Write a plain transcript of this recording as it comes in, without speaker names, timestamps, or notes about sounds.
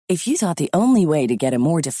If you thought the only way to get a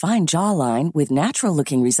more defined jawline with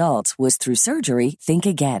natural-looking results was through surgery, think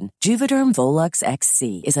again. Juvederm Volux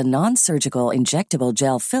XC is a non-surgical injectable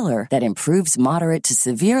gel filler that improves moderate to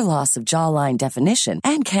severe loss of jawline definition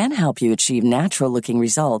and can help you achieve natural-looking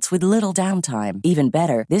results with little downtime. Even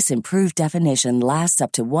better, this improved definition lasts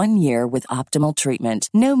up to 1 year with optimal treatment.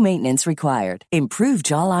 No maintenance required. Improve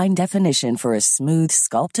jawline definition for a smooth,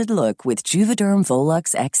 sculpted look with Juvederm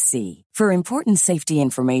Volux XC. For important safety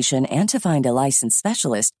information and to find a licensed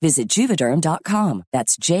specialist, visit Juvederm.com.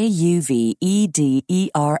 That's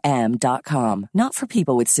JUVEDERM.com. Not for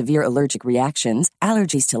people with severe allergic reactions,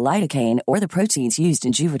 allergies to lidocaine, or the proteins used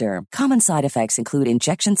in Juvederm. Common side effects include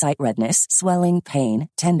injection site redness, swelling, pain,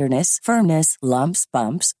 tenderness, firmness, lumps,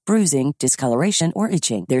 bumps, bruising, discoloration, or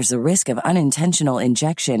itching. There's a risk of unintentional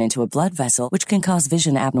injection into a blood vessel, which can cause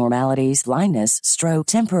vision abnormalities, blindness, stroke,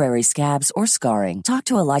 temporary scabs, or scarring. Talk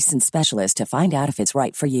to a licensed specialist to find out if it's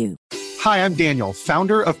right for you. Hi, I'm Daniel,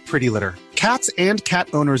 founder of Pretty Litter. Cats and cat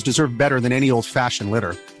owners deserve better than any old-fashioned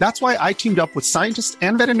litter. That's why I teamed up with scientists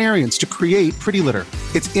and veterinarians to create Pretty Litter.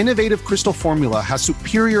 Its innovative crystal formula has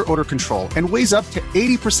superior odor control and weighs up to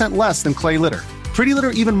 80% less than clay litter. Pretty Litter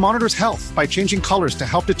even monitors health by changing colors to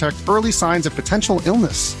help detect early signs of potential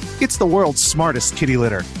illness. It's the world's smartest kitty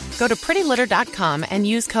litter. Go to prettylitter.com and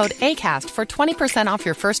use code ACAST for 20% off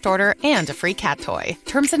your first order and a free cat toy.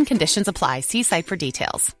 Terms and conditions apply. See site for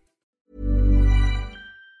details.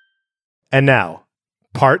 And now,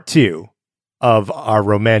 part 2 of our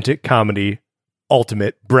romantic comedy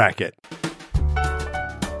ultimate bracket.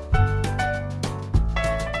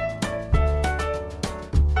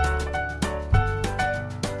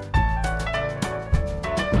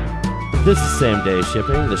 This is Same Day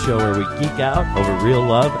Shipping, the show where we geek out over real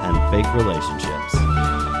love and fake relationships.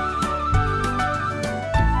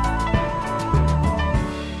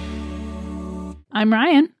 I'm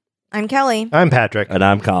Ryan. I'm Kelly. I'm Patrick. And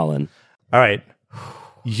I'm Colin. All right.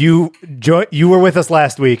 You were with us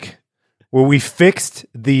last week where we fixed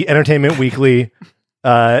the Entertainment Weekly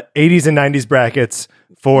 80s and 90s brackets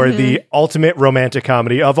for the ultimate romantic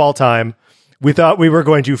comedy of all time. We thought we were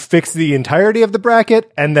going to fix the entirety of the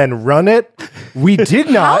bracket and then run it. We did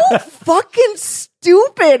not. How fucking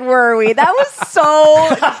stupid were we? That was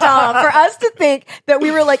so dumb for us to think that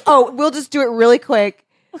we were like, oh, we'll just do it really quick.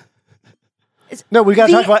 No, we got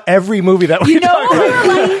to talk about every movie that we talked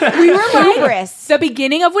about. We were hubris. The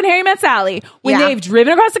beginning of When Harry Met Sally, when they've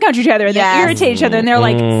driven across the country together and they irritate each other and they're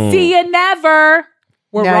like, see you never.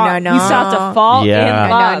 We're wrong. No. We still have to fall in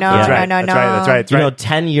love. That's right. You know,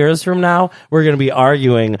 10 years from now, we're going to be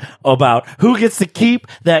arguing about who gets to keep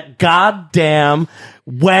that goddamn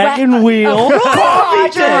wagon wheel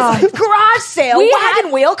coffee table. Garage sale,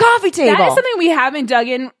 wagon wheel coffee table. That is something we haven't dug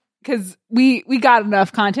in because we got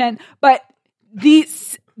enough content. But the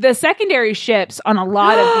secondary ships on a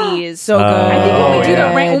lot of these. So good. I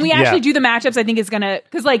think when we actually do the matchups, I think it's going to,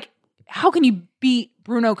 because like, how can you beat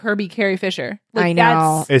Bruno Kirby, Carrie Fisher? Like, I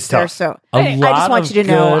know. It's tough. I just want you to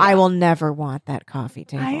know I will never want that coffee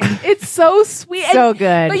table. It's so sweet. So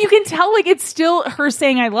good. But you can tell like it's still her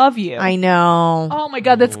saying I love you. I know. Oh my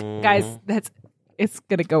God. It's going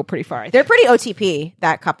to go pretty far. They're pretty OTP,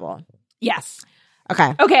 that couple. Yes.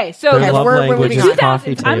 Okay. So Their love language is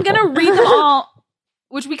coffee table. I'm going to read them all,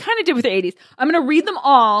 which we kind of did with the 80s. I'm going to read them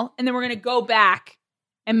all, and then we're going to go back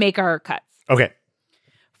and make our cuts. Okay.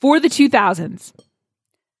 For the 2000s,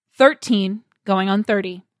 13 going on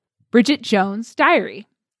 30, Bridget Jones' Diary,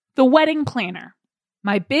 The Wedding Planner,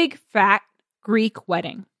 My Big Fat Greek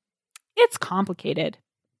Wedding. It's complicated.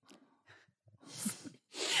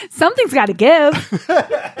 Something's got to give.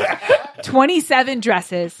 27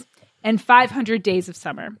 Dresses and 500 Days of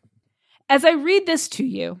Summer. As I read this to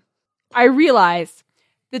you, I realize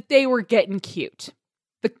that they were getting cute.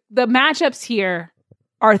 The matchups here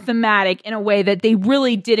are thematic in a way that they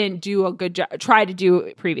really didn't do a good job, try to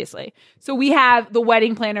do previously. So we have The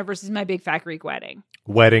Wedding Planner versus My Big Fat Greek Wedding.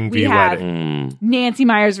 Wedding v. Wedding. Nancy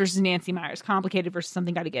Myers versus Nancy Myers. Complicated versus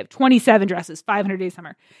Something Got to Give. 27 Dresses, 500 Days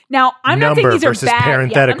Summer. Now, I'm not saying these are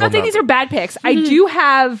bad. I'm not saying these are bad picks. I do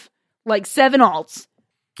have like 7 alts.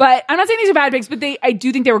 But I'm not saying these are bad picks, but I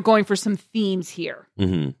do think they were going for some themes here.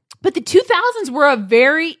 Mm-hmm. But the 2000s were a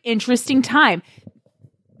very interesting time.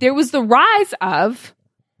 There was the rise of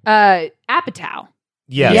Apatow.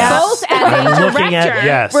 Yes. Both as a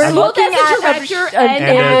director. We're looking as a director and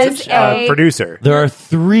as a producer. There are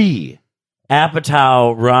 3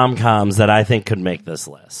 Apatow rom-coms that I think could make this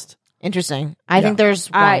list. Interesting. I think there's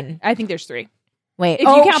one. I think there's 3. Wait, if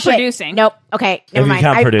you count producing. Nope. Okay, never mind.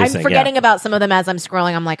 Producing, I'm forgetting about some of them as I'm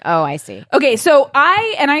scrolling. I'm like, oh, I see. Okay, so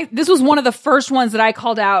this was one of the first ones that I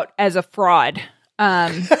called out as a fraud.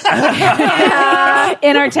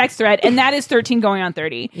 in our text thread, and that is 13 going on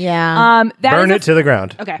 30. Yeah. Burn it to the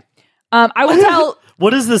ground. Okay. I will tell.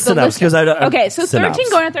 What is the synopsis? Because Okay, so 13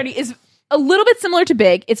 going on 30 is a little bit similar to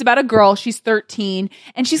Big. It's about a girl. She's 13,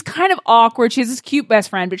 and she's kind of awkward. She has this cute best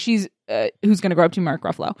friend, but she's who's going to grow up to Mark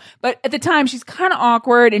Ruffalo. But at the time, she's kind of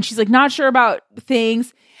awkward, and she's like not sure about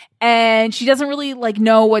things, and she doesn't really like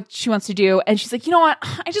know what she wants to do. And she's like, you know what?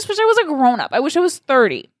 I just wish I was a grown up. I wish I was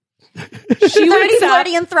 30. She 30,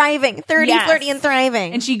 flirty, and thriving. 30, flirty, and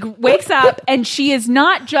thriving. And she wakes up, and she is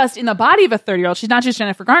not just in the body of a 30-year-old. She's not just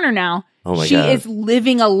Jennifer Garner now. Oh my she God. is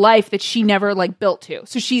living a life that she never like built to.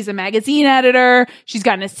 So she's a magazine editor. She's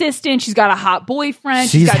got an assistant. She's got a hot boyfriend.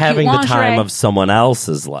 She's got having cute the lingerie. time of someone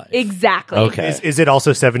else's life. Exactly. Okay. Is it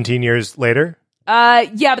also 17 years later?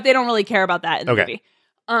 Yeah, but they don't really care about that in the movie.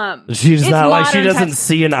 She's it's not like she modern doesn't times.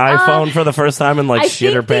 see an iPhone for the first time and like I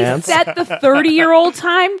shit her think they pants. set the 30-year-old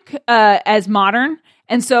time as modern.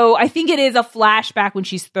 And so I think it is a flashback when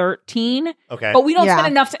she's 13. Okay. But we don't spend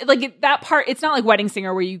enough time. Like that part, it's not like Wedding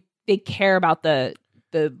Singer where they care about the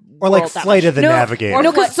or like world that Flight much. of the Navigator.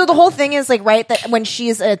 No, so the whole thing is like, right, that when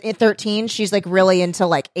she's at 13, she's like really into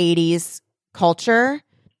like 80s culture.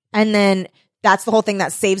 And then that's the whole thing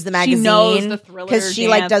that saves the magazine. She knows the Thriller because she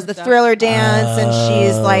like dance does and the stuff. Thriller dance and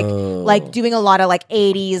she's like doing a lot of like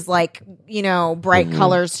 80s, like, you know, bright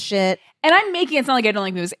colors shit. And I'm making it sound like I don't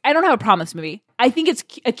like movies. I don't have a problem with this movie. I think it's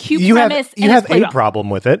a cute You premise. have and it's played a well. problem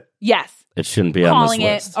with it. Yes. It shouldn't be on Calling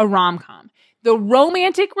this it list. a rom-com. The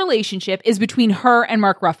romantic relationship is between her and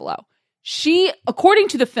Mark Ruffalo. She, according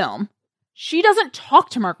to the film, she doesn't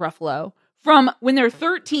talk to Mark Ruffalo from when they're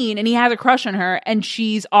 13 and he has a crush on her and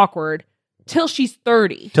she's awkward till she's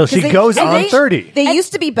 30. Till she goes on 30. They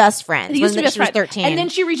used to be best friends They used to when be she best was friends. 13. And then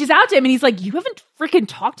she reaches out to him and he's like, you haven't freaking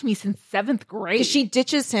talked to me since 7th grade. because she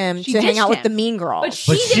ditches him She to hang ditched out with him. the mean girls. But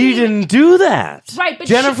she But didn't she even- didn't do that. Right, but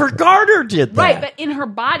Jennifer Garner did that. Right, but in her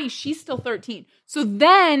body, she's still 13. So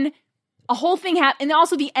then a whole thing happened. And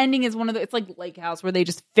also the ending is one of the, it's like Lake House where they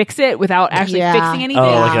just fix it without actually Yeah. fixing anything.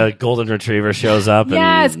 Oh, like a golden retriever shows up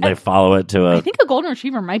Yes, and they follow it to a. I think a golden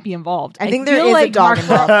retriever might be involved. I think there feel is like a dog Mark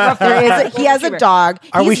involved. Ruffalo- He has a dog.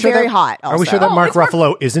 Are He's we sure very that, hot. Are we sure that also. Mark it's Mark-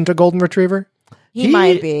 Ruffalo isn't a golden retriever? He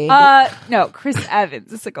might be. No, Chris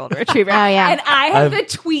Evans is a golden retriever. Oh, yeah. And I have the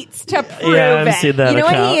tweets to prove Yeah, I've it. seen that You know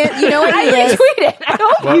what account. he is? You know what he I is? retweet it. I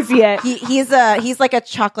hope you see it. He's like a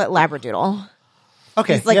chocolate labradoodle.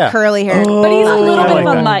 Okay. He's like curly hair. But he's a little I bit like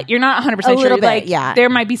of a that. mutt. You're not 100% A sure. little bit, Like, yeah. there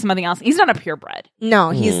might be something else. He's not a purebred.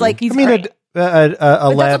 No, he's like He's I mean, great. a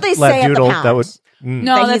what lab they say at the doodle pound. that would.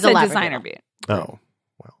 No, That that's he's a a Labradoodle. designer beat. Oh.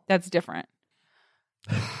 That's different.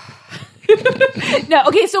 No,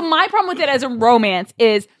 okay, so my problem with it as a romance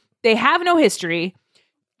is they have no history,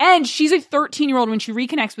 and she's a 13-year-old when she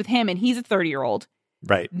reconnects with him, and he's a 30-year-old.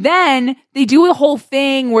 Right. Then they do a whole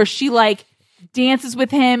thing where she like dances with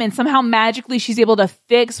him, and somehow magically she's able to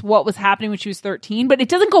fix what was happening when she was 13, but it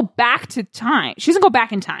doesn't go back to time. She doesn't go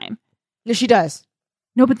back in time. No, she does.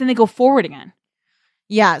 No, but then they go forward again.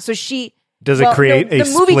 Yeah, so she Does it create the a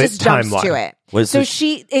movie split just jumps timeline? to it. Wait, so So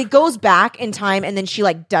it goes back in time, and then she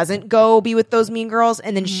like doesn't go be with those mean girls,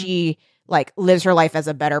 and then she like lives her life as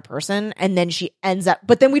a better person, and then she ends up.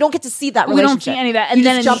 But then we don't get to see that We relationship. don't see any of that. You And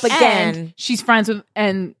then just in jump the again. end, she's friends with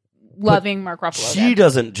and loving Mark Ruffalo. she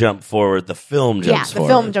doesn't jump forward. The film Yeah, jumps the forward.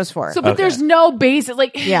 film jumps forward. So, but Okay. there's no basis.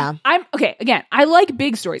 Like, Yeah. I'm okay. Again, I like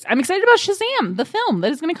big stories. I'm excited about Shazam, the film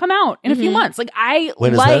that is going to come out in a few months. Like, I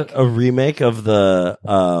Wait, like. is that a remake of the?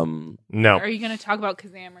 No. Are you going to talk about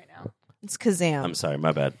Kazam right now? It's Kazam. I'm sorry,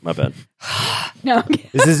 my bad. No.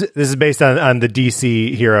 This is based on the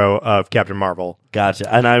DC hero of Captain Marvel.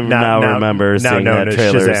 Gotcha. And I Now- now remember seeing known that as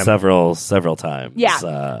trailer Shazam. several times.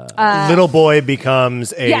 Yeah. Little boy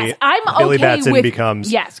becomes a Yes, I'm Billy okay Batson with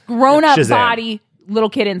becomes grown up Shazam. body, little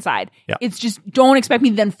kid inside. Yeah. It's just don't expect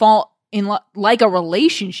me to then fall in like a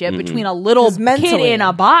relationship between a little 'Cause kid mentally- in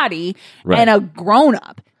a body Right. and a grown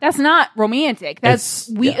up. That's not romantic. That's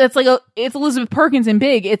That's like it's Elizabeth Perkins in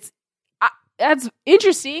Big. That's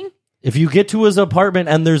interesting. If you get to his apartment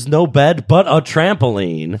and there's no bed but a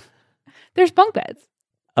trampoline. There's bunk beds.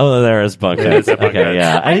 Oh, there is bunk beds. Okay,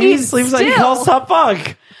 yeah. I And he mean, sleeps like he still. calls top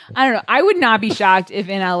bunk. I don't know. I would not be shocked if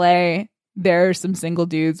in LA there are some single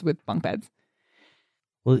dudes with bunk beds.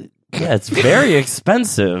 Well, yeah, it's very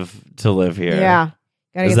expensive to live here. Yeah.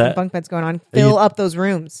 Gotta Is get that- some bunk beds going on. Fill up those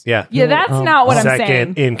rooms. Yeah. Yeah, that's not what I'm Second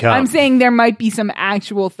saying. income. I'm saying there might be some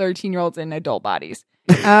actual 13-year-olds in adult bodies.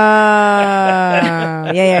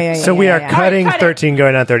 Yeah. So we are yeah. cutting All right, cut it. 13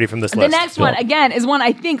 going on 30 from this The list. next one, again, is one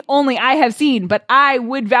I think only I have seen, but I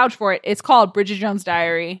would vouch for it. It's called Bridget Jones'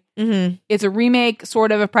 Diary. Mm-hmm. It's a remake,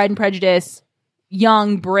 sort of Pride and Prejudice.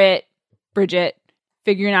 Young Brit, Bridget,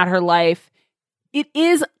 figuring out her life. It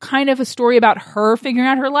is kind of a story about her figuring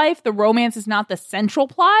out her life. The romance is not the central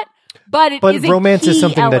plot, but it is romance is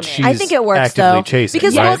something element. that she's I think it works actively though chasing,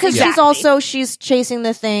 because right? she's chasing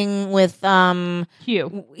the thing with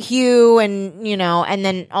Hugh and and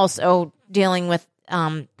then also dealing with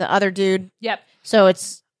the other dude. Yep. So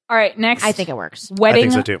it's all right. Next, I think it works. Wedding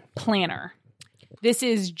I think so too. Planner. This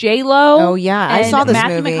is J-Lo. Oh yeah, I saw this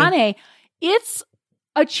Matthew movie. McConaughey. It's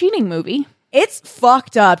a cheating movie. It's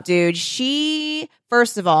fucked up, dude.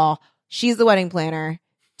 First of all, she's the wedding planner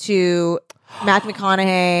to Matthew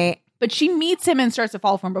McConaughey. But she meets him and starts to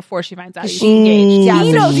fall for him before she finds out he's engaged. Yeah,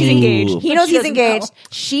 he knows he's engaged. He knows she he's doesn't engaged. know.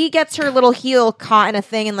 She gets her little heel caught in a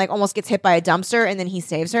thing and like almost gets hit by a dumpster, and then he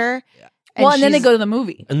saves her. And then they she's- go to the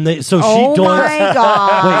movie. And she Oh does. my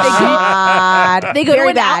god! They go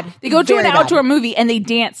Very to bad. They go to Very an bad. outdoor movie and they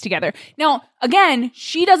dance together. Now, again,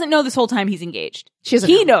 she doesn't know this whole time he's engaged. Doesn't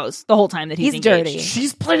He know. knows the whole time that he's He's engaged. dirty.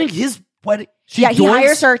 She's planning his wedding. She Yeah, he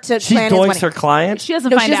hires her to she plan his doinks wedding. her client. She doesn't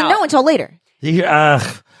No, find she doesn't out. know until later.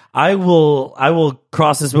 I will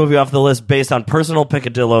cross this movie off the list based on personal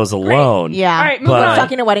picadillos alone. Yeah. All right, moving on.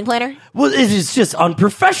 Fucking a wedding planner. Well, it's just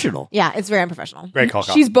unprofessional. Yeah, it's very unprofessional. Great call.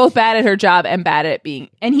 She's both bad at her job and bad at being,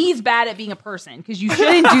 and he's bad at being a person because you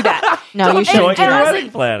shouldn't do that. No, you shouldn't do Join your that.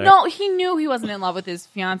 wedding planner. No, he knew he wasn't in love with his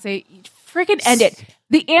fiance. Freaking end it.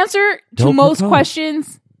 The answer to Don't most propose.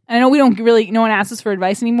 questions, and I know no one asks us for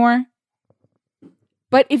advice anymore,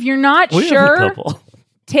 but if you're not We have a sure, couple.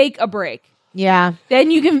 take a break. Yeah.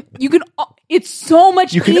 Then you can. It's so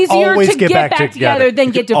much You can easier always to get back together than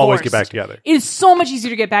You get can always divorced. get back together. It is so much easier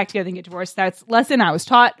to get back together than get divorced. That's a lesson I was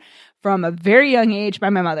taught from a very young age by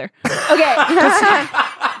my mother. Okay,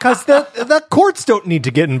 Because the courts don't need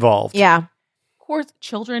to get involved. Yeah. course,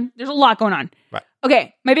 children. There's a lot going on. Right.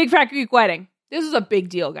 Okay, my big fat Greek wedding. This is a big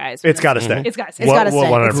deal, guys. It's got to stay. It's got to stay. It's gotta stay.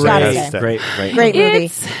 100% It's gotta has stay. to stay. Great movie.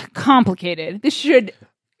 It's complicated. This should.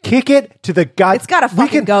 Kick it to the god. It's gotta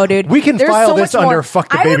fucking go, dude. We can There's file so this much under more. fuck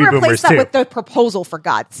the I baby would replace boomers that too. with the proposal, for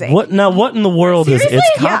God's sake. What in the world is Seriously?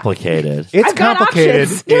 it's Yeah. complicated? It's I've got complicated.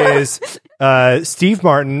 options. Is Steve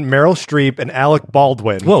Martin, Meryl Streep, and Alec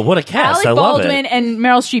Baldwin? Whoa, what a cast! Alec I love Baldwin it. and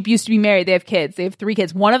Meryl Streep used to be married. They have kids. They have 3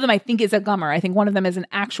 kids. One of them, I think, is a gummer. I think one of them is an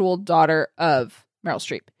actual daughter of Meryl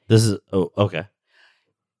Streep. This is okay.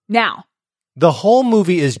 Now, The whole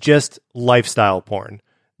movie is just lifestyle porn.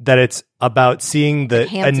 That it's about seeing the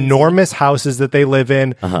Hamptons. enormous houses that they live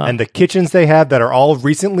in and the kitchens they have that are all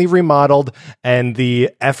recently remodeled and the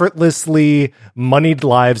effortlessly moneyed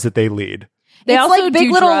lives that they lead. they It's also like Big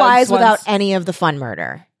do Little drugs Lies without once- any of the fun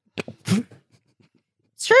murder.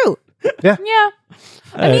 It's true. Yeah,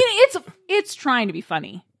 I mean it's trying to be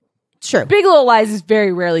funny. It's true. Big Little Lies is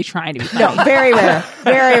very rarely trying to be funny. No, very rare.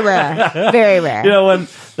 Very rare. Very rare. You know when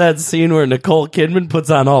that scene where Nicole Kidman puts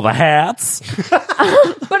on all the hats?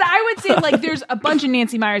 But I would say like there's a bunch of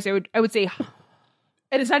Nancy Meyers. I would say,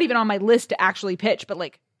 and it's not even on my list to actually pitch, but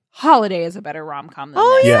like Holiday is a better rom com than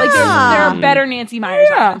this. yeah. Like there are better Nancy Meyers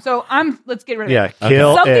options. So let's get rid of it. Yeah,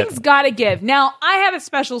 kill Something's it. got to give. Now I have a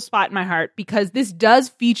special spot in my heart because this does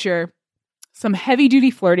feature some heavy duty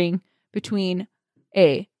flirting between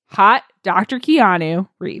a hot Dr. Keanu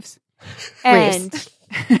Reeves and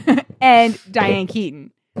and Diane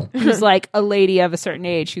Keaton, who's like a lady of a certain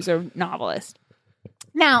age who's a novelist.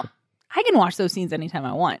 Now, I can watch those scenes anytime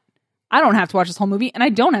I want. I don't have to watch this whole movie, and I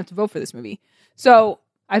don't have to vote for this movie. So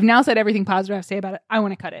I've now said everything positive I have to say about it. I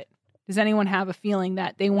want to cut it. Does anyone have a feeling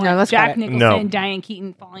that they want No, let's Jack cut it. Nicholson, No. Diane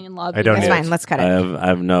Keaton falling in love? I don't That's need fine. it. Let's cut I it.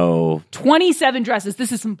 have no. 27 dresses.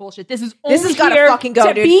 This is some bullshit. This is only This has gotta here fucking go,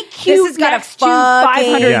 to dude. be cute This has gotta next to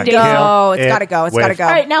 500 Yeah, days. kill go. It's it gotta go. It's with gotta go. All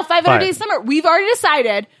right, now 500 Fire. Days of Summer. We've already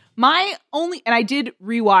decided. My only, and I did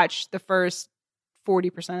rewatch the first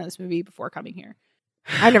 40% of this movie before coming here.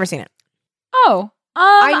 I've never seen it. Oh,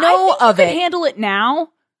 I know think of you can it. handle it now.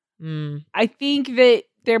 I think that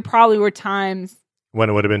there probably were times, When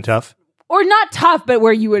it would have been tough. or not tough, but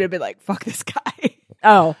where you would have been like, "Fuck this guy."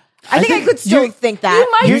 Oh. I think I could still think that.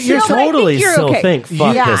 You might You're still, but I think totally you're still okay. think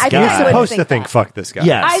fuck Yeah, this I think You're I guy. would supposed to think think, that. fuck this guy.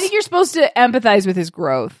 Yes. I think you're supposed to empathize with his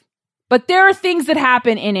growth, but there are things that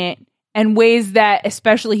happen in it and ways that,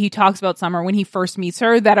 especially he talks about Summer when he first meets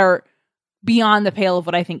her, that are beyond the pale of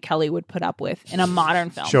what I think Kelly would put up with in a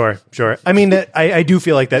modern film. Sure. I mean, I do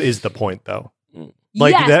feel like that is the point, though.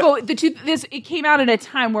 Like yes, that- but it came out at a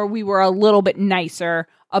time where we were a little bit nicer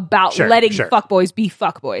about Sure, letting sure. fuckboys be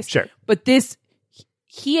fuckboys. Sure. But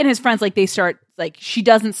he and his friends, like, they start, like, she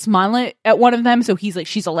doesn't smile at one of them, so he's like,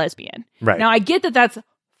 she's a lesbian. Right. Now, I get that that's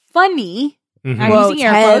funny. Mhm. I'm Quotes, using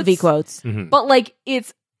air heavy quotes. quotes. Mhm. But, like,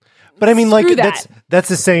 it's But I mean, like, Screw that. that's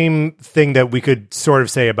the same thing that we could sort of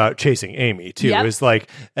say about Chasing Amy, too. Yep. Is like,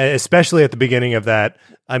 especially at the beginning of that,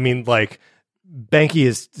 I mean, like, Banky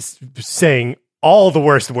is saying all the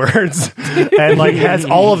worst words and, like, has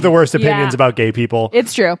all of the worst opinions about gay people.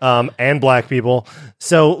 It's true. And black people.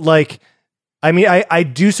 So, like, I mean, I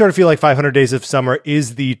do sort of feel like 500 Days of Summer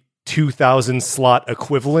is the 2000 slot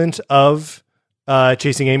equivalent of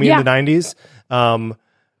Chasing Amy in the 90s.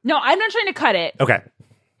 No, I'm not trying to cut it. Okay.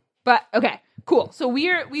 But okay, cool. So we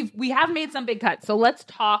have made some big cuts. So let's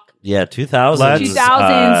talk. Yeah, 2000s.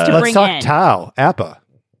 2000s to Let's bring talk in. Tao, Appa.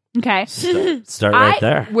 Okay. Start right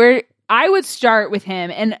there. Where I would start with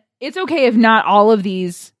him, and it's okay if not all of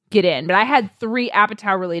these get in, but I had 3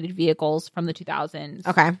 Apatow related vehicles from the 2000s.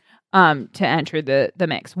 Okay. To enter the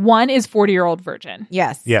mix. One is 40-Year-Old Virgin.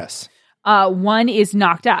 Yes. Yes. One is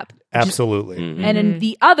Knocked Up. Absolutely. And then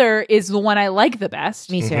the other is the one I like the best.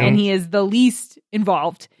 Me too. And he is the least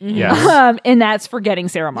involved. Yes. And that's Forgetting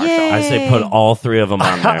Sarah Marshall. Yay. I say put all 3 of them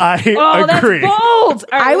on there. I agree. That's bold.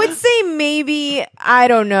 All right. I would say maybe, I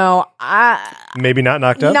don't know. Maybe not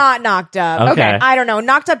Knocked Up? Not Knocked Up. Okay. I don't know.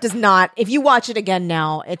 Knocked Up does not. If you watch it again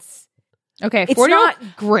now, it's Okay. not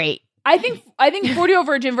great. I think 40-Year-Old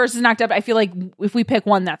Virgin versus Knocked Up, I feel like if we pick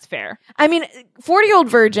one, that's fair. I mean, 40-Year-Old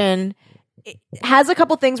Virgin has a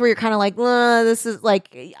couple things where you're kind of like, this is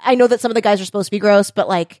like, I know that some of the guys are supposed to be gross, but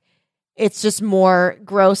like, it's just more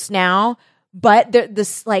gross now. But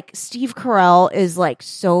this, like, Steve Carell is like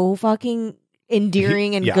so fucking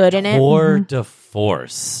endearing and good in it. Tour de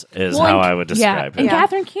force is how I would describe And it.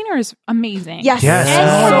 Catherine Keener is amazing. Yes. Yes.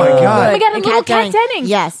 And Oh my God. Oh my God, and And little Kat Kat Dennings. Dennings.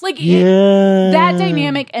 Yes. Like Yeah. that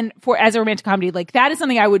dynamic, and as a romantic comedy, like that is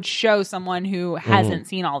something I would show someone who hasn't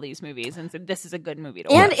seen all these movies and said, this is a good movie to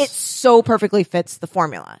watch. And it so perfectly fits the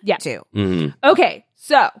formula, too. Mhm. Okay,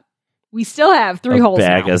 so we still have 3 A holes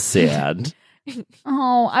bag now. of sand.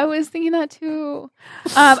 Oh, I was thinking that too.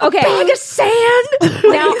 Okay. Bag of sand.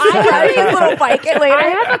 Now I have little bike it later. I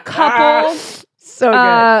have a couple. So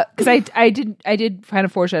good. Because I did kind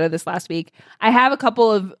of foreshadow this last week. I have a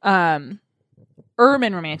couple of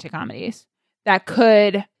urban romantic comedies that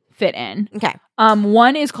could fit in. Okay.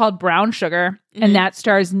 One is called Brown Sugar, and that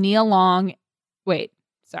stars Nia Long. Wait,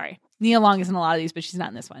 sorry, Nia Long is in a lot of these, but she's not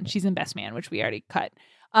in this one. She's in Best Man, which we already cut.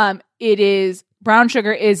 It is Brown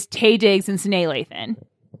Sugar is Taye Diggs and Sanaa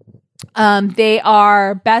Lathan. They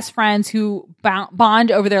are best friends who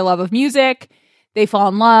bond over their love of music. They fall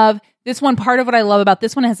in love. This one, part of what I love about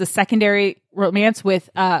this one, has a secondary romance with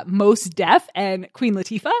Mos Def and Queen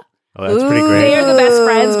Latifah. Oh, that's pretty great. They are the best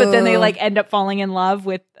friends, but then they like end up falling in love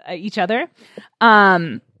with each other.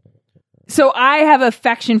 So I have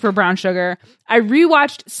affection for Brown Sugar. I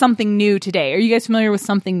rewatched Something New today. Are you guys familiar with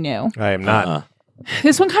Something New? I am not.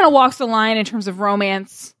 This one kind of walks the line in terms of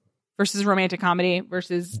romance versus romantic comedy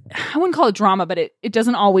versus, I wouldn't call it drama, but it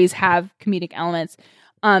doesn't always have comedic elements.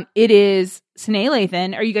 It is Sanaa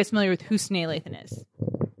Lathan. Are you guys familiar with who Sanaa Lathan is?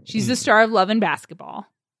 She's the star of Love and Basketball.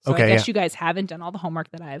 So Okay, I guess you guys haven't done all the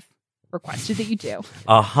homework that I've requested that you do.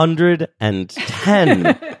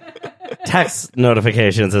 110 text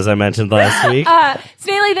notifications, as I mentioned last week. Sanaa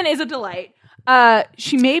Lathan is a delight.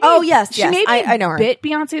 She maybe. Oh, yes, she yes. maybe I know her. Bit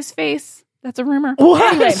Beyonce's face. That's a rumor.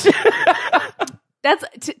 What? Anyway, that's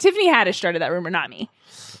Tiffany Haddish started that rumor, not me.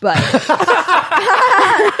 But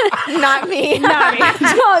Not me. not me.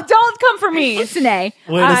 Don't come for me, Sanaa.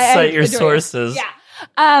 Way to cite your adore you. sources.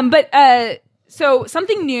 Yeah. So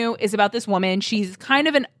Something New is about this woman. She's kind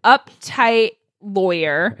of an uptight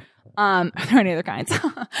lawyer. Are there any other kinds?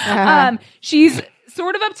 She's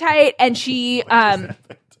sort of uptight, and she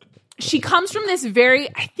comes from this very,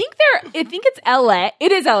 I think it's LA.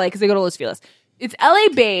 It is LA because they go to Los Feliz. It's LA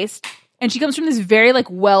based, and she comes from this very like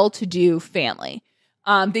well-to-do family.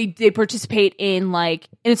 They participate in like,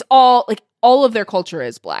 and it's all like all of their culture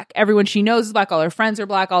is black. Everyone she knows is black. All her friends are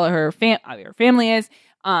black. All of her family is.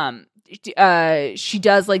 She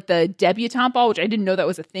does like the debutante ball, which I didn't know that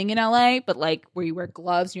was a thing in LA, but like where you wear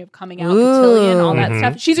gloves and you have coming out cotillion, all that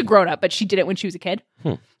stuff. She's a grown up, but she did it when she was a kid,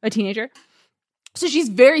 a teenager. So she's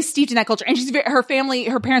very steeped in that culture, and her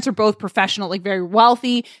parents are both professional, like very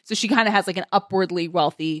wealthy. So she kind of has like an upwardly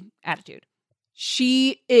wealthy attitude.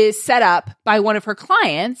 She is set up by one of her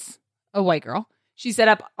clients, a white girl. She's set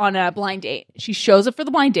up on a blind date. She shows up for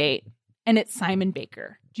the blind date, and it's Simon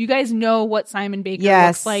Baker. Do you guys know what Simon Baker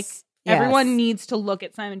looks like? Yes. Everyone needs to look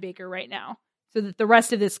at Simon Baker right now so that the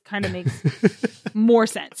rest of this kind of makes more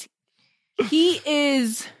sense. He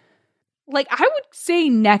is, like, I would say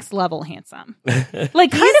next level handsome. Like,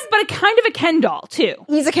 kind of a Ken doll, too.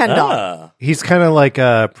 He's a Ken doll. He's kind of like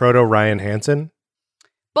proto Ryan Hansen.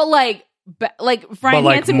 But, like, like Ryan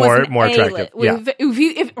Hansen was more attractive.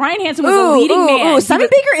 If Ryan Hansen was a leading man, Simon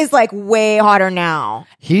Baker is like way hotter now.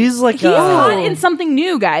 He's hot in something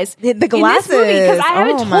new, guys. The glasses, in this movie, because I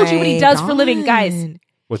haven't told you what he does for a living, guys.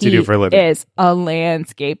 What's he do for a living? Is a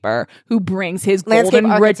landscaper who brings his golden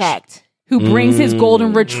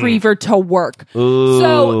retriever to work. Ooh.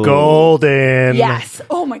 So golden. Yes.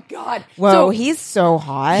 Oh my God. Whoa, so, he's so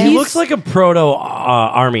hot. He looks like a proto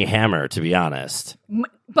Armie Hammer, to be honest.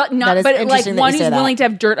 But not. But like one who's willing to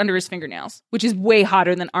have dirt under his fingernails, which is way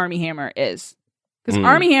hotter than Armie Hammer is. Because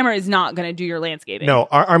Armie Hammer is not going to do your landscaping. No,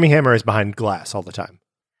 Armie Hammer is behind glass all the time.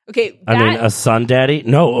 Okay, I mean, a sun daddy?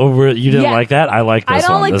 No, you didn't like that? I like this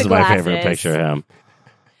one. This is my favorite picture of him.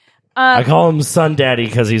 I call him Sun Daddy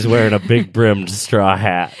because he's wearing a big brimmed straw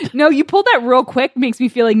hat. No, you pulled that real quick. Makes me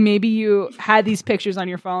feel like maybe you had these pictures on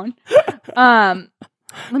your phone.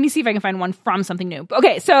 Let me see if I can find one from something new.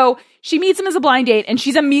 Okay, so she meets him as a blind date, and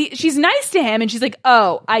she's nice to him, and she's like,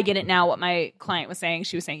 "Oh, I get it now. What my client was saying.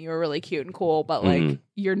 She was saying you were really cute and cool, but like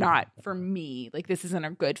you're not for me. Like this isn't a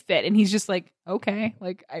good fit." And he's just like, "Okay,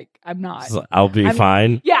 like I'm not. I'll be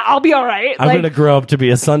fine. Yeah, I'll be all right. I'm gonna grow up to be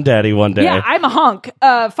a sun daddy one day. Yeah, I'm a hunk.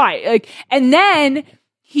 Fine. Like, and then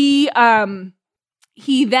he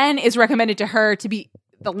then is recommended to her to be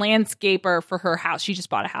the landscaper for her house. She just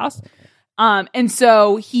bought a house. And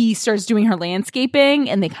so he starts doing her landscaping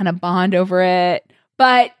and they kind of bond over it.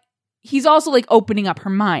 But he's also like opening up her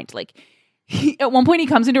mind. Like at one point he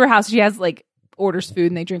comes into her house, she has like orders food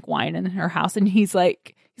and they drink wine in her house. And he's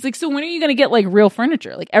like, so when are you going to get like real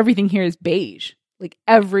furniture? Like everything here is beige. Like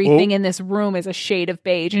everything in this room is a shade of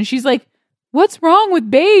beige. And she's like, what's wrong with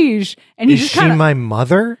beige? And is she my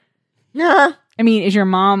mother? Nah. I mean, is your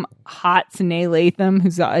mom hot Sine Latham,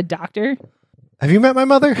 who's a doctor? Have you met my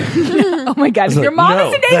mother? Oh my God. If your mom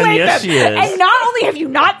is Sine Latham, yes, she is. And not only have you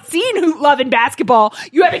not seen Hoot, Love, and Basketball,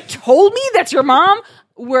 you haven't told me that's your mom,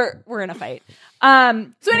 we're in a fight.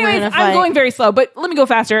 So anyways, I'm going very slow, but let me go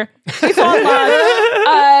faster. It's all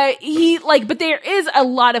love. But there is a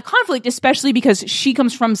lot of conflict, especially because she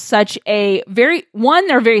comes from such a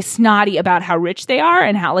they're very snotty about how rich they are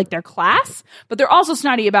and how like their class, but they're also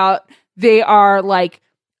snotty about they are like,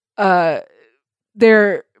 they're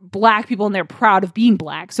black people and they're proud of being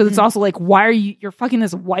black. So it's also like, why are you're fucking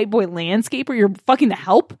this white boy landscaper? You're fucking the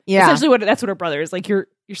help. Yeah. Essentially that's what her brother is. Like you're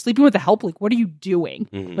sleeping with the help. Like, what are you doing?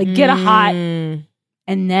 Like get a hot. And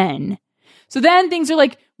then things are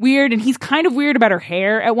like weird. And he's kind of weird about her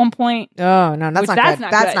hair at one point. Oh no, that's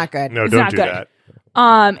not good. No, don't do that.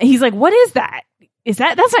 And he's like, what is that?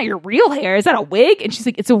 That's not your real hair. Is that a wig? And she's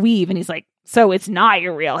like, it's a weave. And he's like, so it's not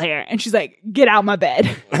your real hair. And she's like, get out my bed.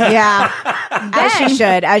 Yeah. As she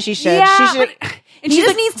should. Yeah, she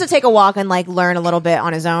just needs to take a walk and like learn a little bit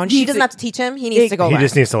on his own. She doesn't have to teach him. He needs to go learn. He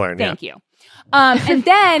just needs to learn. Thank you. And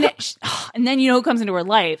then who comes into her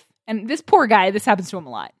life? And this poor guy, this happens to him a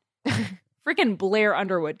lot. Freaking Blair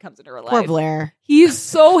Underwood comes into her life. Poor Blair. He's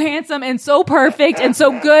so handsome and so perfect and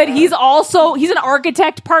so good. He's an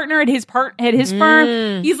architect partner at his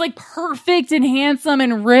firm. He's like perfect and handsome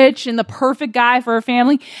and rich and the perfect guy for her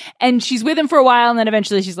family. And she's with him for a while, and then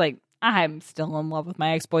eventually she's like, I'm still in love with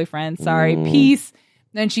my ex-boyfriend. Sorry, peace.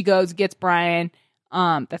 Then she goes, gets Brian.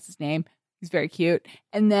 That's his name. He's very cute.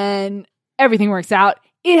 And then everything works out.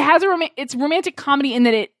 It has it's romantic comedy in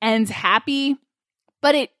that it ends happy,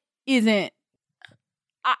 but it isn't.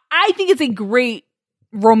 I think it's a great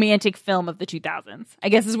romantic film of the 2000s. I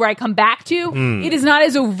guess is where I come back to. It is not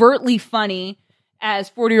as overtly funny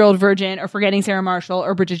as 40-Year-Old Virgin or Forgetting Sarah Marshall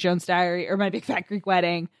or Bridget Jones' Diary or My Big Fat Greek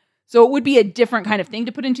Wedding. So it would be a different kind of thing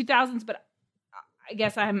to put in 2000s, but I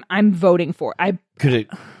guess I'm voting for it.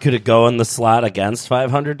 Could it go in the slot against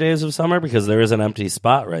 500 Days of Summer, because there is an empty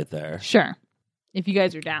spot right there? Sure, if you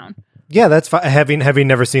guys are down. Yeah, that's fine. Having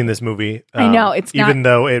never seen this movie, I know it's not, even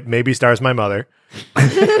though it maybe stars my mother.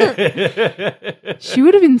 She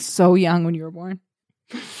would have been so young when you were born.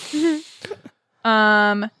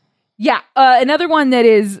 Another one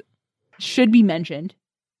that should be mentioned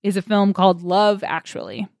is a film called Love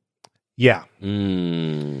Actually. Yeah.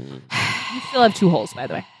 You still have 2 holes, by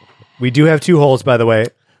the way. We do have 2 holes, by the way.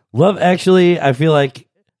 Love Actually, I feel like,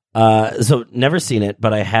 so never seen it,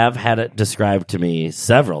 but I have had it described to me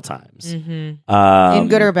several times. In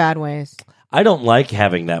good or bad ways. I don't like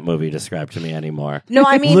having that movie described to me anymore. No,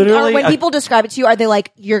 I mean, literally, when people describe it to you, are they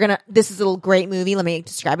like, this is a great movie, let me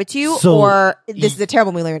describe it to you? Or this is a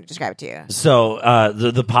terrible movie, let me describe it to you? So,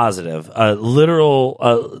 the positive,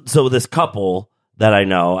 so this couple that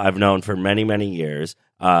I've known for many, many years,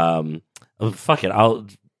 fuck it,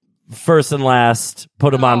 First and Last,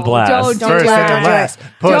 Put 'Em on Blast. Don't First and last.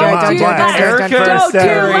 Put 'em on blast. Erica Don't do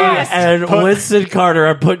last. and Winston Carter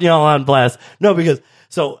are putting y'all on blast. No, because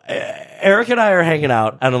Eric and I are hanging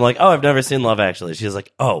out, and I'm like, oh, I've never seen Love Actually. She's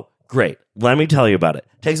like, oh, great. Let me tell you about it.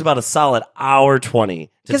 Takes about a solid hour 20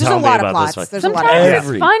 to tell me about this one. Sometimes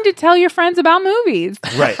it's fun to tell your friends about movies.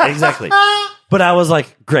 Right, exactly. But I was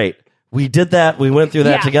like, great. We did that. We went through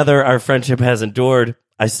that together. Our friendship has endured.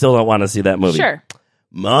 I still don't want to see that movie. Sure.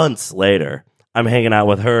 Months later, I'm hanging out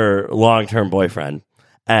with her long-term boyfriend,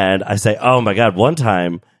 and I say, oh my God, one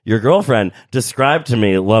time your girlfriend described to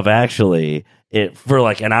me Love Actually for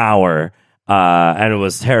like an hour, and it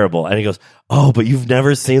was terrible. And he goes, oh, but you've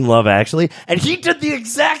never seen Love Actually? And he did the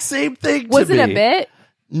exact same thing to me. Was it a bit?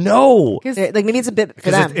 No. Like maybe it's a bit for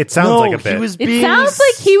them. It sounds like a bit. It sounds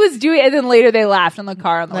like he was doing it, and then later they laughed in the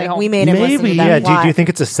car on the way home. We made him listen to that. Do you think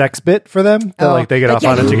it's a sex bit for them? That like they get off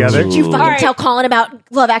on it together? Did you fucking tell Colin about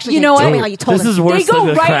Love Actually? You know what? Tell me how you told This him. is worse They go than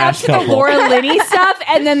the right up Crash to couple. the Laura Linney stuff,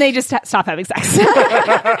 and then they just stop having sex.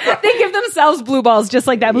 They give themselves blue balls, just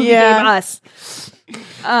like that movie gave us.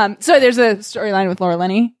 So there's a storyline with Laura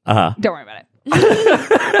Linney. Uh-huh. Don't worry about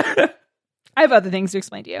it. I have other things to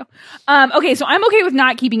explain to you. Okay, so I'm okay with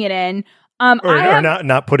not keeping it in. Or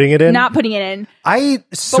not putting it in? Not putting it in. I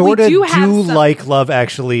sort of do some... like Love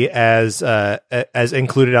Actually as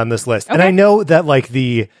included on this list. Okay. And I know that like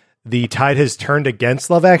the tide has turned against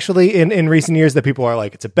Love Actually in recent years, that people are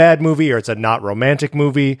like, it's a bad movie or it's a not romantic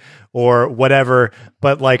movie or whatever.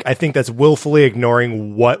 But like, I think that's willfully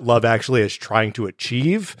ignoring what Love Actually is trying to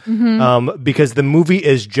achieve. Mm-hmm. Because the movie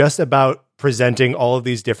is just about presenting all of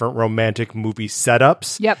these different romantic movie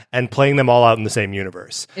setups and playing them all out in the same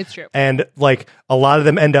universe. It's true. And like a lot of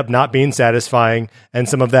them end up not being satisfying. And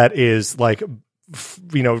some of that is like,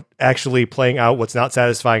 actually playing out what's not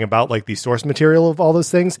satisfying about like the source material of all those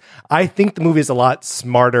things. I think the movie is a lot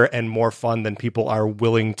smarter and more fun than people are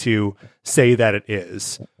willing to say that it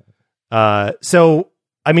is. So,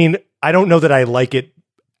 I mean, I don't know that I like it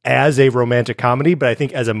as a romantic comedy, but I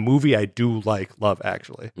think as a movie, I do like Love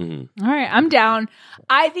Actually. Mm-hmm. All right, I'm down.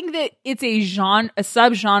 I think that it's a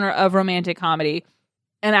subgenre of romantic comedy,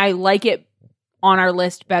 and I like it on our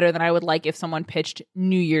list better than I would like if someone pitched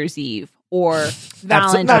New Year's Eve or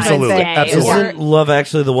Valentine's Day. Absolutely. Isn't Love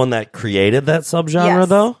Actually the one that created that subgenre,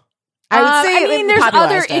 though? I would say I mean, there's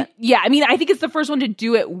other. I mean, I think it's the first one to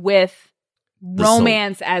do it with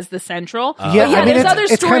romance as the central. I mean, there's other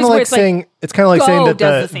it's kind stories of where like saying it's kind of like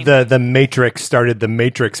saying that the Matrix started the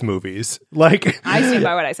Matrix movies. Like I stand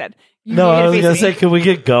by what I said. No, I was going to say, can we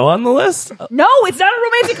get Go on the list? No, it's not a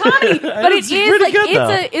romantic comedy, but it is like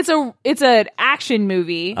good, it's an action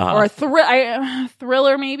movie or a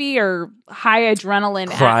thriller maybe, or high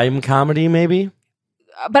adrenaline crime comedy maybe.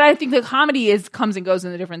 But I think the comedy comes and goes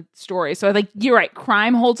in the different stories. So like you're right,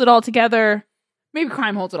 crime holds it all together. Maybe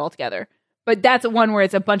crime holds it all together. But that's one where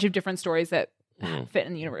it's a bunch of different stories that fit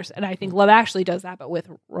in the universe. And I think Love Actually does that, but with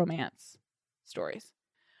romance stories.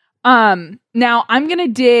 Now I'm going to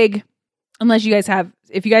dig, if you guys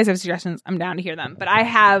have suggestions, I'm down to hear them. But I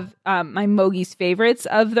have my Mogi's favorites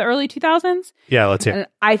of the early 2000s. Yeah, let's hear. And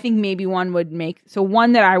I think maybe one would make, so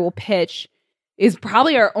one that I will pitch is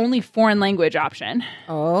probably our only foreign language option.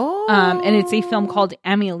 Oh. And it's a film called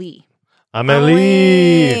Amélie.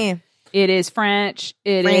 Amélie. It is French.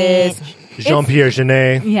 It is Jean-Pierre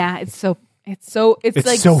Jeunet. Yeah, it's so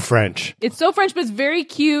French. It's so French, but it's very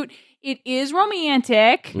cute. It is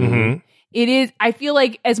romantic. Mm-hmm. It is. I feel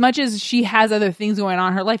like as much as she has other things going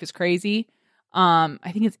on, her life is crazy. I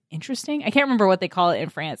think it's interesting. I can't remember what they call it in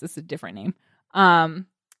France. It's a different name.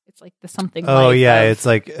 It's like the something. Oh yeah, it's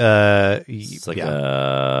like an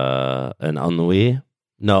ennui.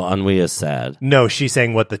 No, ennui is sad. No, she's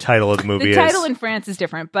saying what the title of the movie is. The title in France is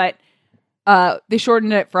different, but they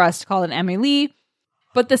shortened it for us to call it Amélie.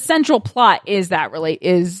 But the central plot is that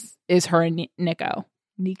is her and Nico.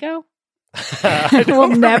 Nico? We'll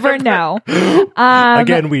never know.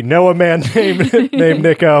 Again, we know a man named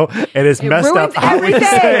Nico. It is messed up how we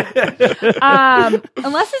say it.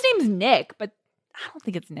 Unless his name's Nick, but I don't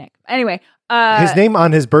think it's Nick. Anyway. His name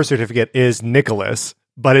on his birth certificate is Nicholas,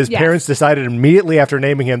 but his parents decided immediately after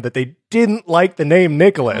naming him that they didn't like the name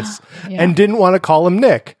Nicholas and didn't want to call him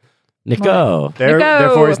Nick. Nico.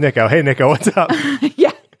 Therefore he's Nico. Hey, Nico, what's up?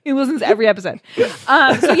 Yeah, he listens to every episode.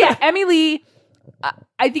 Amélie,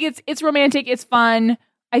 I think it's romantic. It's fun.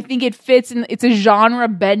 I think it fits in. It's a genre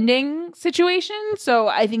bending situation. So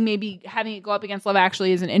I think maybe having it go up against Love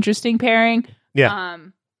Actually is an interesting pairing. Yeah.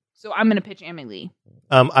 So I'm going to pitch Amélie.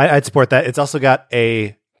 I'd support that. It's also got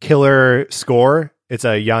a killer score. It's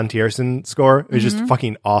a Jan Tiersen score. It's just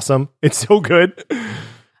fucking awesome. It's so good.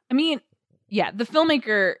 I mean, the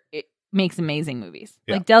filmmaker makes amazing movies.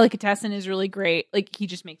 Yeah. Like Delicatessen is really great. Like he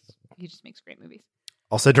just makes great movies.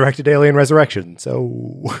 Also directed Alien Resurrection.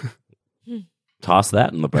 So toss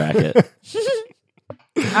that in the bracket.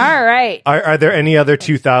 All right. Are there any other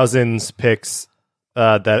 2000s picks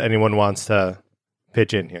that anyone wants to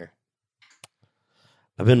pitch in here?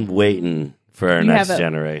 I've been waiting for our next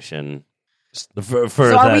generation. For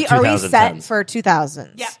so are we set for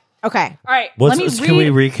 2000s? Yeah. Okay. All right. Can we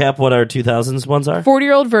recap what our 2000s ones are?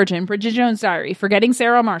 40-Year-Old Virgin, Bridget Jones' Diary, Forgetting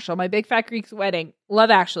Sarah Marshall, My Big Fat Greek Wedding,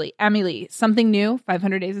 Love Actually, Amelie, Something New,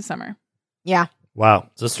 500 Days of Summer. Yeah. Wow.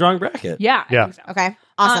 It's a strong bracket. Yeah. I think so. Okay.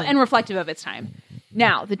 Awesome. And reflective of its time.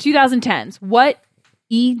 Now, the 2010s. What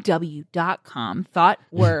EW.com thought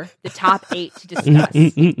were the top 8 to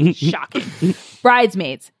discuss? Shocking.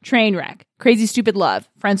 Bridesmaids, Trainwreck, Crazy Stupid Love,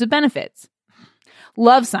 Friends with Benefits,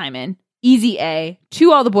 Love Simon, Easy A,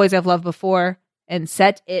 To All the Boys I've Loved Before, and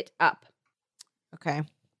Set It Up. Okay.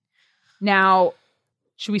 Now,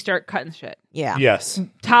 should we start cutting shit? Yeah. Yes.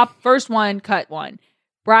 First one, cut one.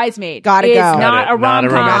 Bridesmaid. Gotta is go. Not a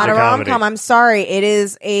rom-com. Not a rom-com. I'm sorry. It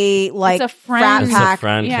is a it's a friend pack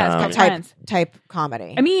type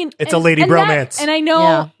comedy. I mean, it's a lady bromance. And I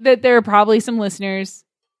know that there are probably some listeners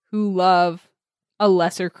who love a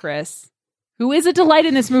lesser Chris, who is a delight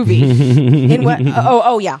in this movie. In what?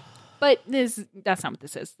 Oh, yeah. But that's not what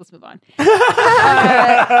this is. Let's move on. And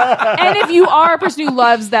if you are a person who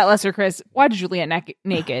loves that lesser Chris, watch Juliet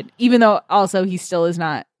naked, even though also he still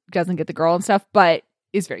doesn't get the girl and stuff, but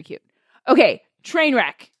is very cute. Okay,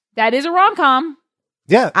 Trainwreck. That is a rom-com.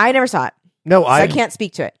 Yeah. I never saw it. No, so I can't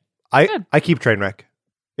speak to it. I keep Trainwreck.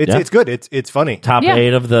 It's good. It's funny. Top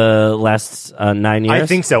 8 of the last 9 years? I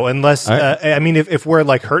think so. Unless, I mean, if we're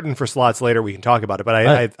like hurting for slots later, we can talk about it. But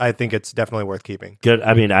I think it's definitely worth keeping. Good.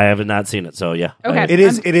 I mean, I have not seen it, so yeah. Okay. It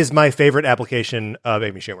is my favorite application of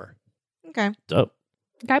Amy Schumer. Okay. Dope.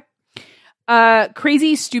 Okay.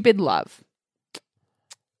 Crazy Stupid Love.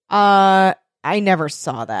 I never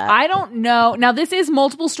saw that. I don't know. Now, this is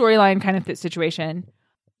multiple storyline kind of situation.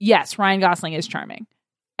 Yes, Ryan Gosling is charming.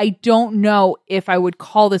 I don't know if I would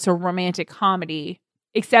call this a romantic comedy,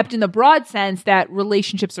 except in the broad sense that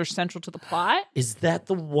relationships are central to the plot. Is that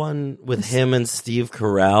the one with him and Steve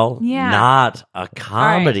Carell? Yeah. Not a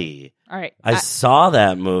comedy. All right. I saw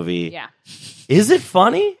that movie. Yeah. Is it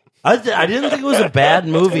funny? I didn't think it was a bad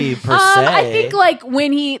movie per se. I think like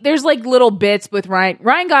when there's like little bits with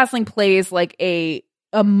Ryan Gosling plays like a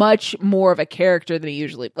much more of a character than he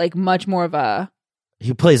usually, like much more of a.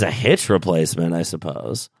 He plays a Hitch replacement, I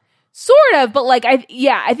suppose. Sort of, but like I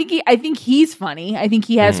think he's funny. I think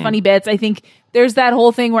he has funny bits. I think there's that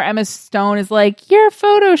whole thing where Emma Stone is like, "You're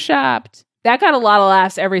photoshopped." That got a lot of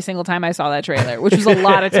laughs every single time I saw that trailer, which was a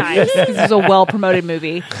lot of times because it was a well-promoted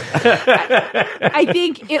movie. I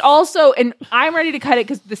think it also, and I'm ready to cut it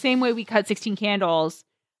because the same way we cut 16 Candles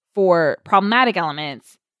for problematic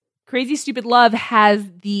elements, Crazy Stupid Love has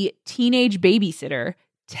the teenage babysitter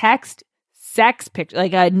text sex picture,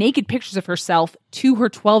 like naked pictures of herself to her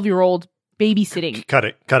 12-year-old babysitting. Cut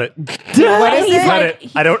it. What is it? Cut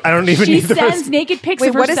it. I don't even need the She sends naked pics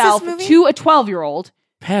of herself to a 12-year-old.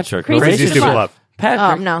 Patrick, Crazy Stupid Love.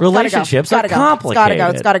 Patrick, no. relationships are complicated.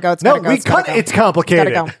 It's gotta go. It's complicated. It's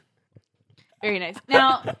gotta go. Very nice.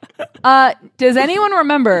 Now, does anyone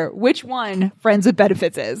remember which one Friends with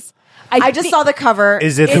Benefits is? I just saw the cover.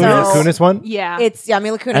 Is it the Mila Kunis one? Yeah. It's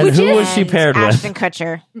Mila Kunis. And who was she paired with? Ashton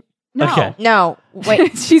Kutcher. No. Okay. No.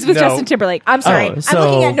 Wait. She's with Justin Timberlake. I'm sorry. Oh, I'm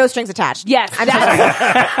looking at No Strings Attached. Yes. I'm so sorry.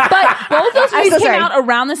 But both those movies came sorry. out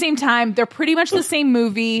around the same time. They're pretty much the same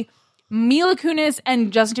movie. Mila Kunis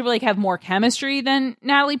and Justin Timberlake have more chemistry than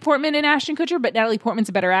Natalie Portman and Ashton Kutcher, but Natalie Portman's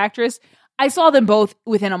a better actress. I saw them both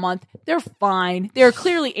within a month. They're fine. They're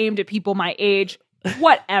clearly aimed at people my age.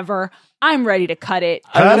 Whatever. I'm ready to cut it.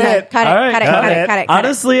 Cut it.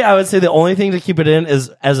 Honestly, I would say the only thing to keep it in is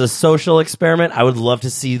as a social experiment. I would love to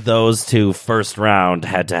see those two first round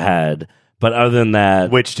head to head. But other than that,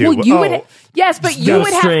 which two? Well, you would, yes, but you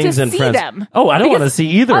would have to see them. Oh, I don't want to see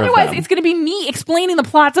either of them. Otherwise, it's going to be me explaining the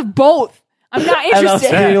plots of both. I'm not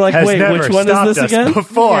interested. And you're like, wait, which one is this again?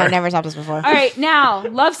 Yeah, never stopped us before. All right, now,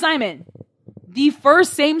 Love Simon, the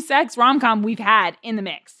first same-sex rom-com we've had in the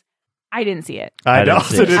mix. I didn't see it. I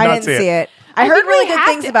also did not see it. I heard really good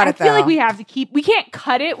things about it, though. I feel like we have to we can't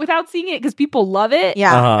cut it without seeing it because people love it.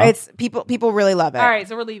 Yeah, it's people really love it. All right,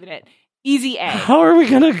 so we're leaving it. Easy A. How are we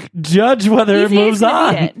going to judge whether it moves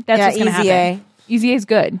on? That's what's going to happen. Easy A. Easy A is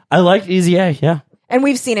good. I liked Easy A, yeah. And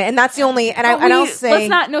we've seen it, and that's the only. And I'll say, let's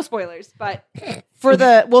not no spoilers, but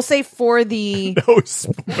we'll say for the no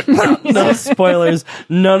spoilers. No spoilers.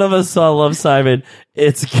 None of us saw Love, Simon.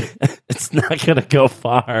 It's not going to go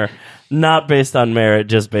far. Not based on merit,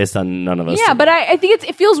 just based on none of us. Yeah, but I think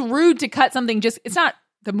it feels rude to cut something. It's not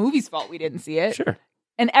the movie's fault we didn't see it. Sure.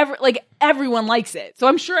 And everyone likes it, so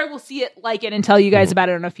I'm sure I will see it, like it, and tell you guys about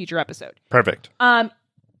it on a future episode. Perfect.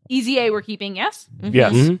 Easy A, we're keeping, yes? Mm-hmm.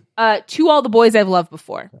 Yes. Mm-hmm. To All the Boys I've Loved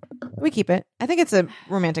Before. We keep it. I think it's a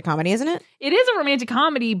romantic comedy, isn't it? It is a romantic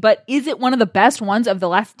comedy, but is it one of the best ones of the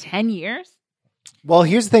last 10 years? Well,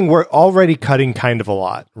 here's the thing. We're already cutting kind of a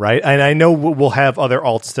lot, right? And I know we'll have other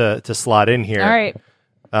alts to slot in here. All right.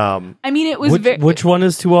 I mean, it was... Which one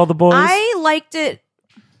is To All the Boys? I liked it.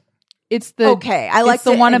 It's the... Okay, I liked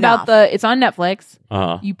the it one enough. about it's on Netflix.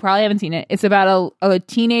 Uh-huh. You probably haven't seen it. It's about a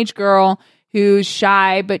teenage girl who's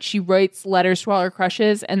shy, but she writes letters to all her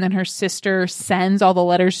crushes, and then her sister sends all the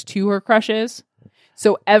letters to her crushes.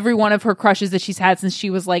 So every one of her crushes that she's had since she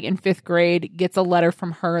was like in 5th grade gets a letter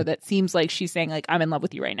from her that seems like she's saying like, I'm in love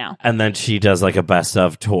with you right now. And then she does like a best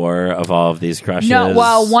of tour of all of these crushes. No,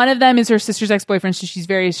 well, one of them is her sister's ex-boyfriend, so she's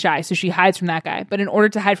very shy, so she hides from that guy. But in order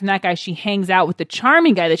to hide from that guy, she hangs out with the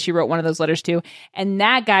charming guy that she wrote one of those letters to, and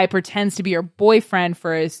that guy pretends to be her boyfriend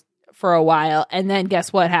for a while, and then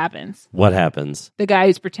guess what happens? What happens? The guy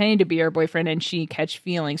who's pretending to be her boyfriend and she catch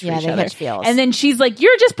feelings for each they other. catch feels. And then she's like,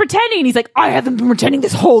 you're just pretending. And he's like, I haven't been pretending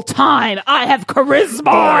this whole time. I have charisma.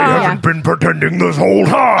 I haven't been pretending this whole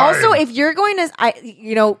time. Also, if you're going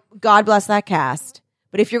to, God bless that cast,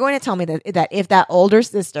 but if you're going to tell me that if that older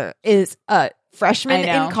sister is a freshman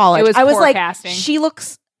in college, I was poor like, casting. she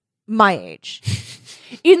looks my age.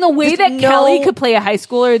 In the way Just that no- Kelly could play a high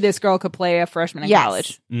schooler, this girl could play a freshman in Yes.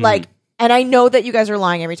 college. Like, and I know that you guys are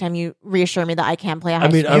lying every time you reassure me that I can play a high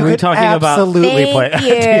I mean, schooler. are we talking about... absolutely Thank play?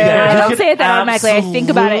 you. I you don't could say it that automatically. I think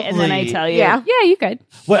about it and then I absolutely- tell you. Yeah. Yeah, you could.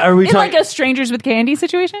 What, are we In talking... like a Strangers with Candy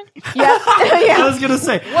situation? Yeah. I yeah. was going to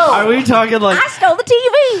say, are we talking like... I stole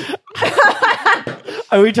the TV.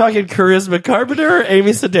 Are we talking Charisma Carpenter or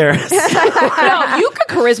Amy Sedaris? No, you could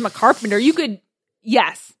Charisma Carpenter. You could,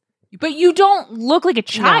 yes. But you don't look like a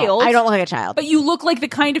child. No, I don't look like a child. But you look like the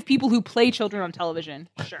kind of people who play children on television.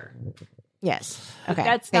 Sure. Yes. Okay.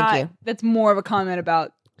 Thank Thank you. That's more of a comment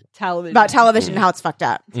about television. About television and how it's fucked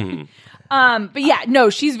up. But yeah, no,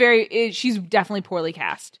 she's definitely poorly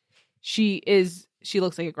cast. She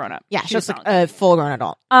looks like a grown up. Yeah, she looks like a full grown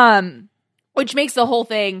adult. Which makes the whole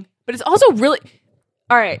thing, but it's also really,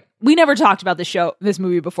 all right, we never talked about this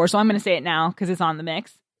movie before, so I'm going to say it now because it's on the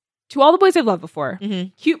mix. To All the Boys I've Loved Before.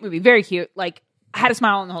 Cute movie, very cute. Like, I had a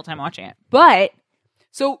smile on the whole time watching it. But,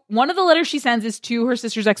 so one of the letters she sends is to her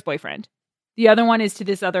sister's ex-boyfriend. The other one is to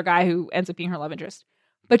this other guy who ends up being her love interest.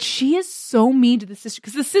 But she is so mean to the sister,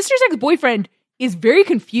 because the sister's ex-boyfriend is very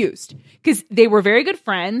confused, because they were very good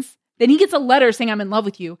friends. Then he gets a letter saying, I'm in love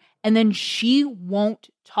with you. And then she won't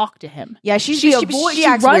talk to him. Yeah, she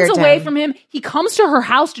acts runs weird to away him. from him. He comes to her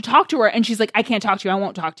house to talk to her, and she's like, I can't talk to you. I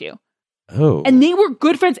won't talk to you. Oh. And they were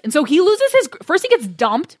good friends. And so he loses first he gets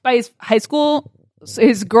dumped by his high school,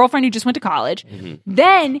 his girlfriend who just went to college.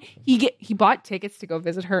 Then he bought tickets to go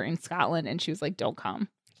visit her in Scotland, and she was like, don't come.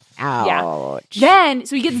 Ouch. Yeah. Then,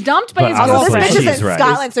 so he gets dumped by But his honestly, This girlfriend. bitch is she's in right.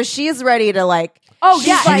 Scotland, so she's ready to like. Oh,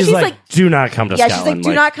 yeah. She's like, do not come to Yeah, Scotland. she's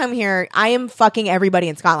like, do not come here. I am fucking everybody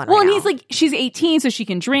in Scotland. Well, right and now. he's like, she's 18, so she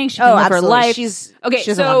can drink, she can Oh, live her absolutely. life. She's okay.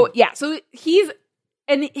 she's So a yeah, so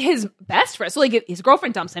and his best friend. So like his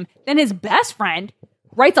girlfriend dumps him. Then his best friend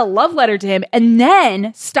writes a love letter to him, and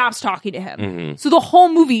then stops talking to him. So the whole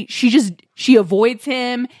movie, she avoids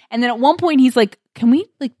him, and then at one point he's like, "Can we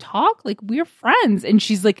like talk? Like we're friends?" And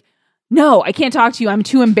she's like, no, I can't talk to you. I'm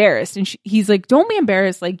too embarrassed. And he's like, don't be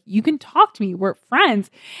embarrassed. Like, you can talk to me. We're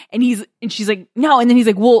friends. And she's like, no. And then he's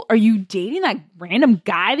like, well, are you dating that random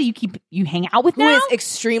guy that you hang out with who now? is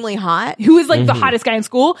extremely hot. Who is like the hottest guy in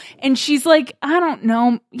school? And she's like, I don't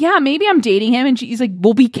know. Yeah, maybe I'm dating him. And he's like,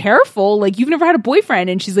 well, be careful. Like, you've never had a boyfriend.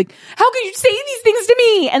 And she's like, how could you say these things to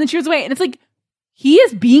me? And then she goes away. And it's like, he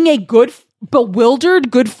is being a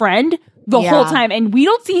bewildered good friend the whole time. And we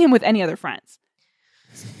don't see him with any other friends.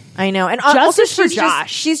 I know. And also Justice for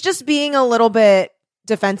Josh. she's just being a little bit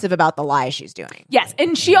defensive about the lie she's doing. Yes,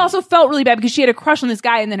 and she also felt really bad because she had a crush on this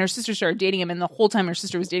guy, and then her sister started dating him, and the whole time her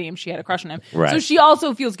sister was dating him, she had a crush on him. Right. So she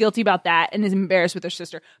also feels guilty about that and is embarrassed with her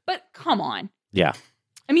sister. But come on. Yeah.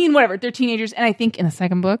 I mean, whatever. They're teenagers, and I think in the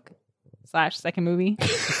second book / second movie,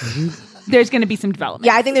 there's going to be some development.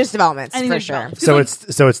 Yeah, I think there's developments I think for there's sure.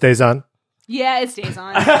 developments. So it stays on. Yeah, it stays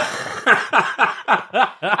on.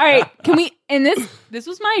 All right, can we? And this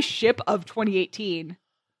was my ship of 2018,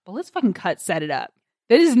 but let's fucking set it up.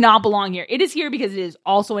 That does not belong here. It is here because it is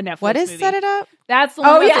also a Netflix What is movie. Set It Up? That's the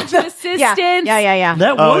one with the two assistants. Yeah.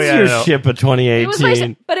 That was your ship of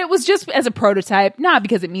 2018. But it was just as a prototype, not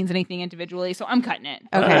because it means anything individually. So I'm cutting it.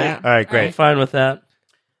 Okay. All right, great. I'm fine with that.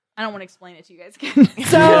 I don't want to explain it to you guys again.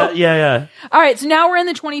 So Yeah. All right, so now we're in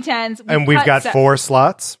the 2010s. And we've got 4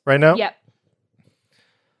 slots right now? Yep.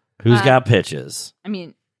 Who's got pitches? I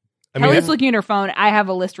mean, Kelly's looking at her phone. I have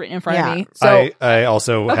a list written in front of me. So I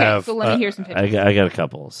also okay, have... so let me hear some pitches. I got a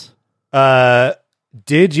couples.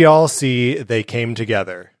 Did y'all see They Came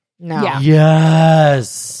Together? No. Yeah.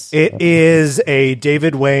 Yes. It is a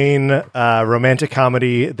David Wayne romantic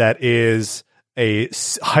comedy that is a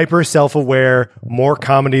hyper self-aware, more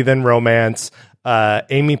comedy than romance.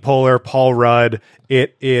 Amy Poehler, Paul Rudd.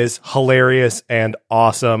 It is hilarious and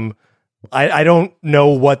awesome. I don't know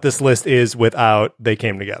what this list is without They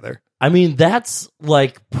Came Together. I mean, that's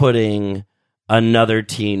like putting another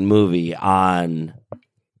teen movie on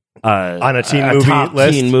a teen movie top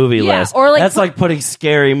list. Teen movie list. Or that's like putting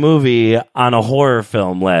Scary Movie on a horror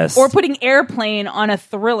film list. Or putting Airplane on a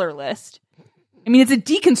thriller list. I mean, it's a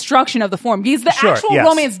deconstruction of the form because the actual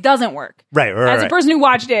romance doesn't work. Right. As a person who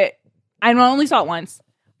watched it, I only saw it once,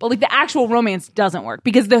 but like the actual romance doesn't work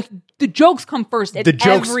because the jokes come first at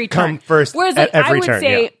every turn. Whereas like, I would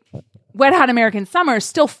say Wet Hot American Summer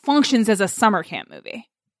still functions as a summer camp movie.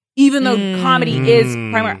 Even though comedy is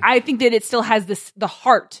primary, I think that it still has the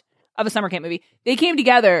heart of a summer camp movie. They Came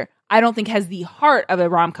Together, I don't think has the heart of a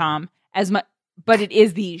rom-com as much, but it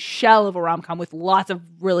is the shell of a rom-com with lots of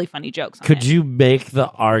really funny jokes on Could you make the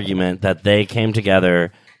argument that They Came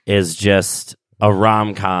Together is just a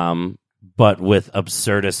rom-com but with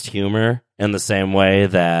absurdist humor in the same way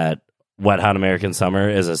that Wet Hot American Summer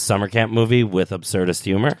is a summer camp movie with absurdist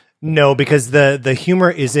humor? No, because the humor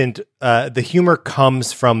isn't the humor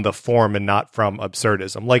comes from the form and not from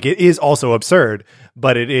absurdism. Like it is also absurd,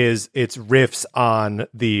 but it's riffs on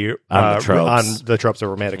the tropes of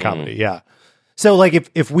romantic comedy. Yeah. So like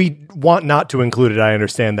if we want not to include it, I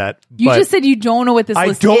understand that. You just said you don't know what this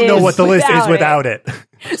list is. I don't know what the list is without it.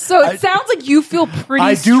 So it sounds like you feel pretty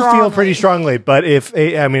I do feel pretty strongly, but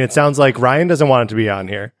it sounds like Ryan doesn't want it to be on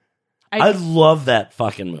here. I love that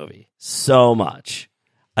fucking movie so much.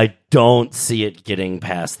 I don't see it getting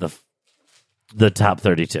past the top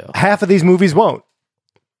 32. Half of these movies won't.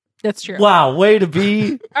 That's true. Wow, way to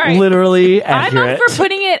be literally accurate. I'm up for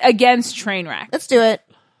putting it against Trainwreck. Let's do it.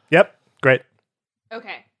 Yep, great.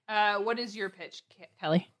 Okay. What is your pitch,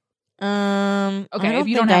 Kelly? Okay, I if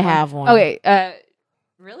you don't have one. Okay.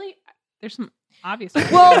 Really? There's some obvious.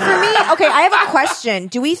 Well, for me, okay, I have a question.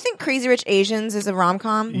 Do we think Crazy Rich Asians is a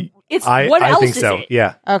rom-com? What else think is so. it?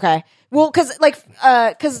 Yeah. Okay. Well, because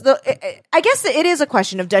I guess it is a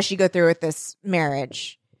question of does she go through with this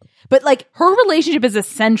marriage? But like her relationship is a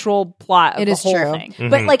central plot of the whole thing. Mm-hmm.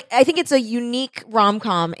 But like I think it's a unique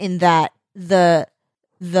rom-com in that the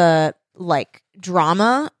like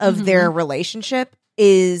drama of their relationship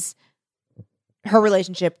is her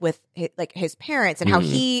relationship with his parents and how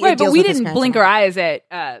he right, deals but we with his didn't parents. blink our eyes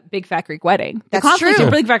at Big Fat Greek Wedding. That's the conflict true.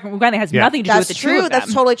 in Big Fat Greek Wedding has nothing to do with the two of them.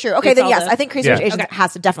 That's totally true. Okay, It's then all yes, I think Crazy Rich Asians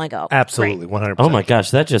has to definitely go. Absolutely, 100%. Oh my gosh,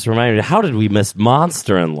 that just reminded me. How did we miss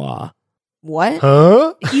Monster-in-Law? What?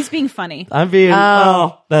 Huh? He's being funny. I'm being.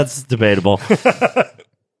 Oh, that's debatable.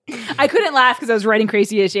 I couldn't laugh because I was writing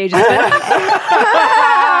Crazy Rich Asians. But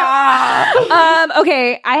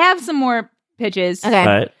okay, I have some more pitches. Okay.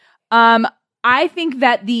 Right. I think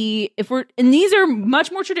that these are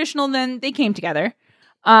much more traditional than They Came Together.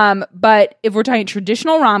 But if we're talking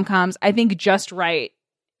traditional rom-coms, I think Just Right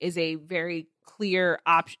is a very clear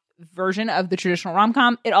version of the traditional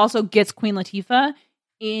rom-com. It also gets Queen Latifah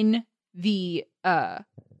in the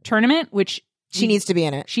tournament, which she needs to be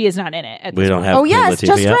in it. She is not in it. We don't have. Oh Queen yes, Latifah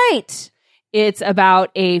Just yet. Right. It's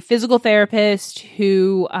about a physical therapist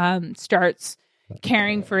who starts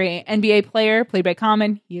caring for an NBA player played by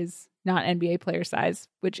Common. He is not NBA player size,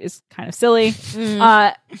 which is kind of silly.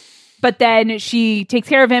 But then she takes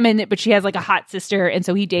care of him, but she has like a hot sister, and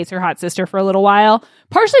so he dates her hot sister for a little while.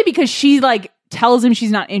 Partially because she like tells him she's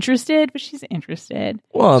not interested, but she's interested.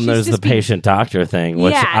 Well, and She's there's the just being- patient-doctor thing,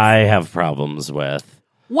 which Yes. I have problems with.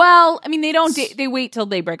 Well, I mean, they don't. They wait till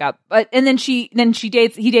they break up, and then he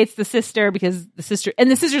dates the sister because the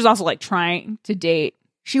sister's also like trying to date.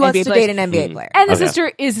 She wants NBA to players. date an NBA player. And the Okay.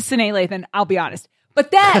 sister is Sinead Lathan, I'll be honest.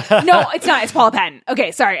 But that, no, it's not. It's Paula Patton.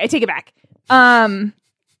 Okay, sorry. I take it back.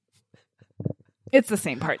 It's the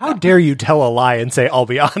same part. How though. dare you tell a lie and say, I'll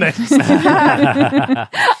be honest? Because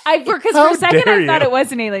for a second dare I thought you. it was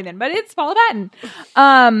Sinead Lathan, but it's Paula Patton.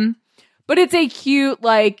 But it's a cute,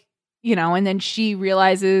 like, and then she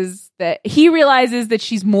realizes that he realizes that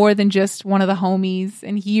she's more than just one of the homies,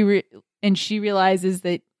 and she realizes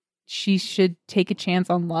that she should take a chance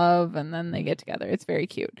on love, and then they get together. It's very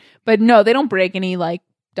cute. But no, they don't break any like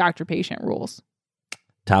doctor-patient rules.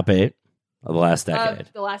 Top 8 of the last decade.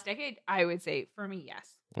 The last decade, I would say for me, yes.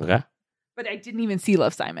 Okay. But I didn't even see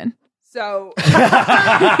Love, Simon. So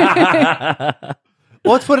well,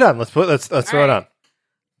 let's put it on. Let's throw it on.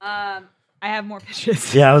 I have more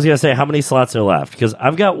pitches. Yeah, I was gonna say how many slots are left because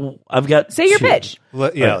I've got. Say your 2. pitch.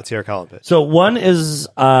 Let's hear Colin pitch. So one is,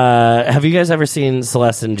 have you guys ever seen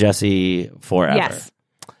Celeste and Jesse Forever? Yes.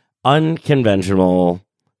 Unconventional,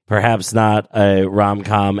 perhaps not a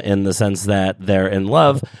rom-com in the sense that they're in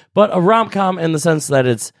love, but a rom-com in the sense that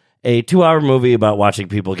it's a 2-hour movie about watching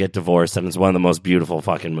people get divorced, and it's one of the most beautiful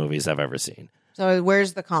fucking movies I've ever seen. So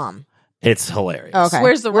where's the com? It's hilarious. Okay.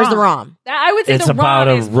 Where's the rom? I would say it's the about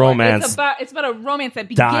rom a is romance. It's about a romance that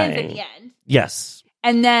begins dying. at the end. Yes.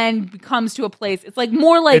 And then comes to a place. It's like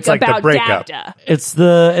more like It's like about the breakup. Dabda. It's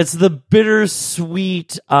the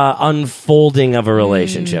bittersweet unfolding of a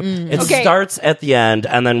relationship. It starts at the end,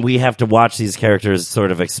 and then we have to watch these characters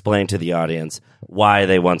sort of explain to the audience why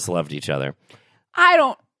they once loved each other.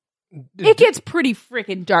 It gets pretty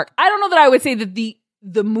freaking dark. I don't know that I would say that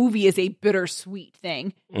the movie is a bittersweet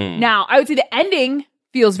thing. Now, I would say the ending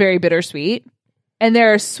feels very bittersweet, and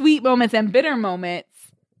there are sweet moments and bitter moments.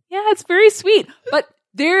 Yeah, it's very sweet, but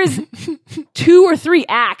there's 2 or 3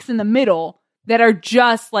 acts in the middle that are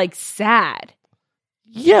just like sad.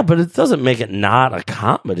 Yeah, but it doesn't make it not a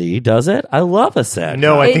comedy, does it? I love a sad.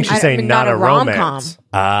 No, comedy. I think she's saying not a romance.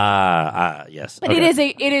 Yes. But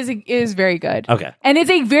okay. it is very good. Okay. And it's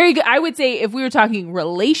a very good, I would say if we were talking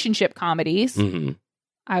relationship comedies, Mm-hmm.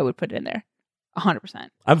 I would put it in there. 100%.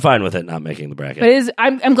 I'm fine with it not making the bracket. But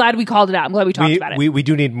I'm glad we called it out. I'm glad we talked about it. We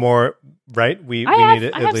do need more, right? I need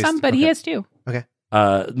it have at least. some, but he has 2. Okay.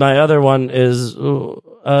 My other one is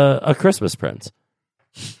A Christmas Prince.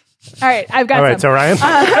 All right, I've got All right, some. so Ryan?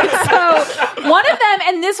 So one of them,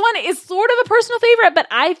 and this one is sort of a personal favorite, but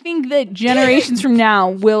I think that generations from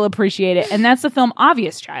now will appreciate it, and that's the film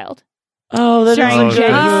Obvious Child. Oh, that Starring is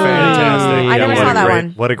Jenny. Fantastic. I never saw that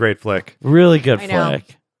one. What a great flick. really good I know.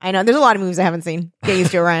 flick. I know. There's a lot of movies I haven't seen. Get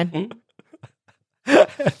used to it, Ryan. Ryan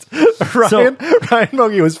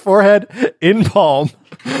Mogi was forehead in palm.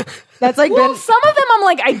 That's like Well, some of them I'm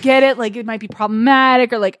like, I get it, like it might be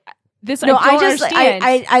problematic, or like this. No, I don't understand.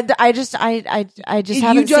 I just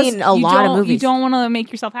haven't seen a lot of movies. You don't want to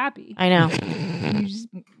make yourself happy. I know. You just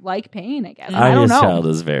like pain, I guess. I don't know. Child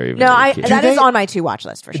is very, very No, cute. that is on my to watch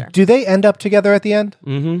list for sure. Do they end up together at the end?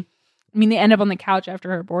 Mm-hmm. I mean, they end up on the couch after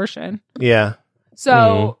her abortion. Yeah.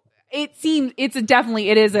 So it seems it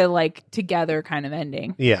is a like together kind of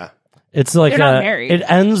ending. Yeah. It's like They're not married. It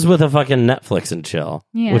ends with a fucking Netflix and chill,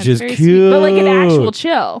 Yeah, which it's is very cute. sweet, but like an actual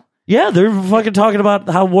chill. Yeah, they're fucking talking about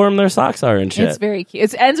how warm their socks are and shit. It's very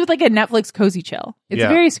cute. It ends with like a Netflix cozy chill. It's Yeah.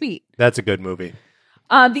 very sweet. That's a good movie.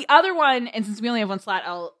 The other one, and since we only have one slot,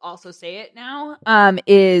 I'll also say it now.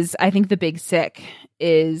 Is I think The Big Sick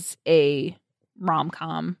is a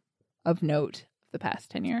rom-com of note the past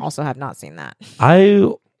 10 years. Also have not seen that.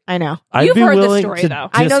 I know. I'd You've be heard the willing story, to though.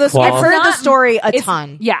 I know this. I've heard the Not- story a It's-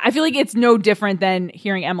 ton. Yeah, I feel like it's no different than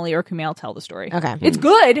hearing Emily or Kumail tell the story. Okay. It's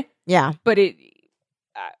good, Yeah. but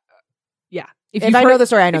yeah. If I know the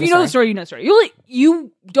story, I know If the you know the story. story, you know the story.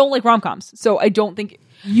 You don't like rom-coms, so I don't think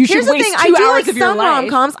you should Here's the waste thing. 2 I do hours like of your some life.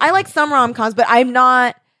 rom-coms. I like some rom-coms, but I'm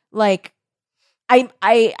not like I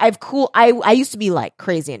used to be like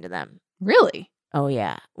crazy into them. Really? Oh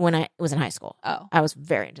yeah. When I was in high school. Oh, I was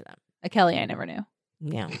very into them. a Kelly I never knew.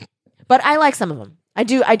 Yeah. But I like some of them. I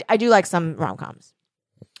do like some rom-coms.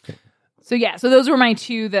 So yeah, so those were my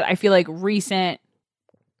 2 that I feel like recent,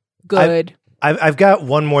 good. I've got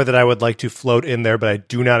one more that I would like to float in there, but I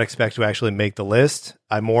do not expect to actually make the list.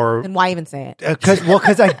 I'm more Then why even say it?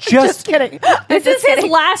 because I Just kidding. This is his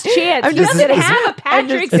last chance. I'm He just doesn't kidding. have a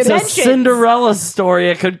Patrick It's a Dimensions. Cinderella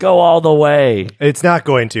story. It could go all the way. It's not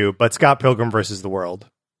going to, but Scott Pilgrim versus the World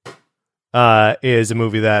is a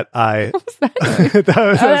movie that I that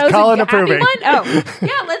was Colin a happy approving. one? Oh,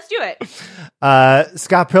 yeah, let's do it.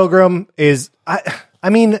 Scott Pilgrim is I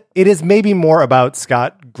mean it is maybe more about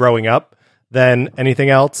Scott growing up than anything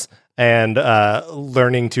else and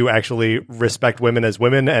learning to actually respect women as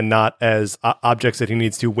women and not as objects that he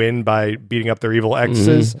needs to win by beating up their evil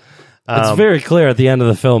exes. It's very clear at the end of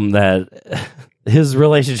the film that his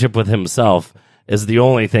relationship with himself is the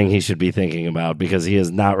only thing he should be thinking about because he is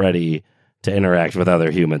not ready to interact with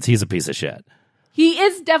other humans. He's a piece of shit. He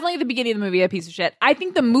is definitely at the beginning of the movie a piece of shit. I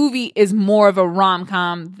think the movie is more of a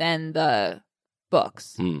rom-com than the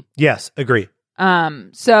books. Yes, agree.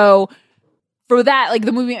 So for that, like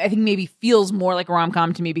the movie, I think maybe feels more like a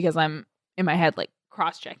rom-com to me because I'm in my head like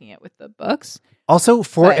cross-checking it with the books. Also,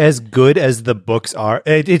 as good as the books are,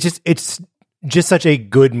 it's just such a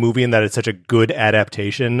good movie in that it's such a good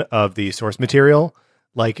adaptation of the source material.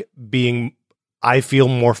 Like I feel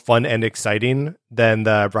more fun and exciting than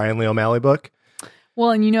the Brian Lee O'Malley book.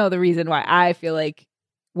 Well, and the reason why I feel like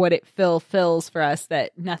what it fulfills for us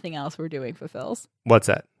that nothing else we're doing fulfills. What's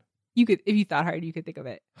that? You could, if you thought hard, you could think of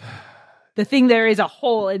it. The thing there is a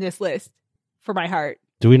hole in this list for my heart.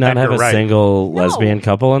 Do we not have a single lesbian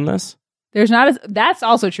couple in this? There's not. That's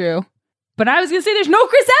also true. But I was going to say there's no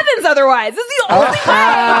Chris Evans otherwise. This is the only way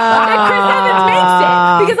that Chris Evans makes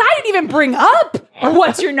it. Because I didn't even bring up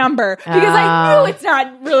what's your number. Because I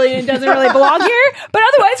knew it doesn't really belong here. But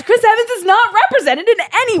otherwise, Chris Evans is not represented in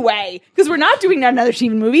any way. Because we're not doing another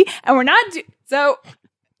Steven movie. And we're not so...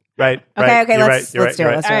 Right. Okay, let's do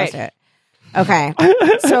it. Okay.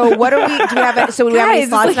 So what do we have? So do we have any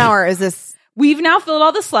slots now, or is this? We've now filled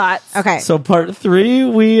all the slots. Okay. So part 3,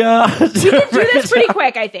 we can do this pretty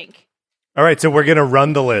quick, I think. All right, so we're gonna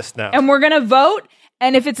run the list now, and we're gonna vote.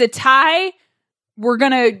 And if it's a tie, we're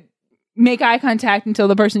gonna make eye contact until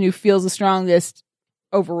the person who feels the strongest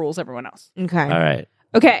overrules everyone else. Okay. All right.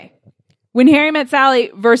 Okay. When Harry Met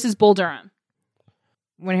Sally versus Bull Durham.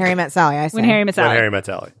 When Harry Met Sally, I say. When Harry Met Sally. When Harry Met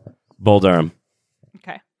Sally. Bull Durham.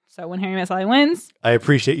 Okay. So When Harry Met Sally wins. I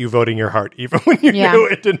appreciate you voting your heart, even when you knew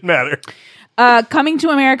it didn't matter. Coming to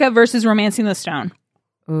America versus Romancing the Stone.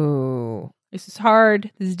 Ooh. This is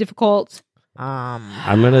hard. This is difficult.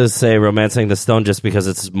 I'm going to say Romancing the Stone just because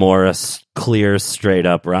it's more a clear,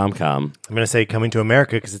 straight-up rom-com. I'm going to say Coming to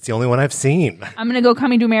America because it's the only one I've seen. I'm going to go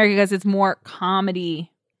Coming to America because it's more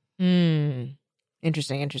comedy. Interesting.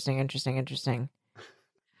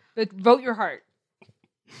 But vote your heart.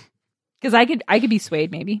 Because I could be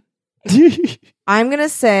swayed, maybe. I'm going to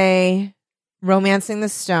say Romancing the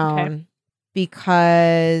Stone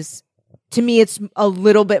because to me it's a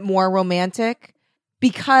little bit more romantic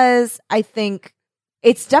because I think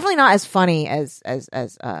it's definitely not as funny as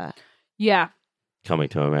yeah. Coming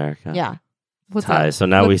to America. Yeah. What's Tie. up? So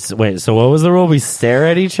now wait, so what was the rule? We stare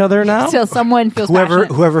at each other now? Till someone feels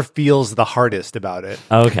passionate. Whoever feels the hardest about it.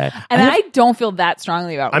 Okay. And I don't feel that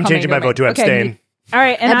strongly about it. I'm changing my vote to abstain. All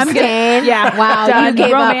right, and abstain? I'm gonna Wow, done. you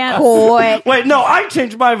gave Romance. up quick. Wait, no, I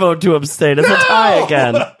changed my vote to abstain. It's a tie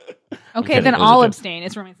again. Okay, then I'll abstain.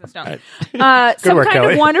 It's Romance the Stone. Right. Some work, Kind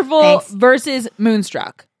Kelly. of Wonderful Thanks. versus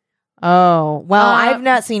Moonstruck. Oh, well, I've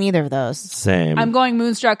not seen either of those. Same. I'm going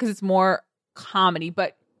Moonstruck because it's more comedy,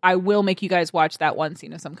 but I will make you guys watch that one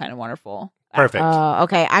scene of Some Kind of Wonderful. Perfect.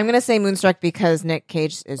 Okay, I'm going to say Moonstruck because Nick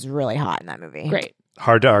Cage is really hot in that movie. Great.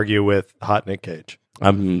 Hard to argue with hot Nick Cage.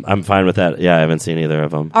 I'm fine with that. Yeah, I haven't seen either of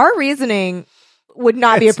them. Our reasoning would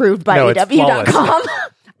not be approved by it's EW.com.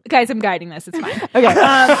 Guys, I'm guiding this. It's fine.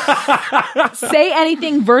 Okay. Say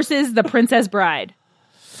Anything versus The Princess Bride.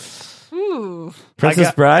 Ooh.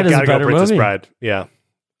 Princess Bride is a better Princess movie. Bride. Yeah.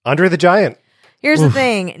 Andre the Giant. Here's the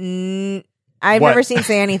thing. I've What? never seen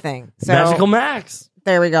Say Anything. So Magical Max.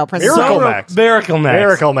 there we go. Princess Miracle Bride. Max. Miracle Max.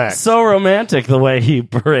 Miracle Max. So romantic the way he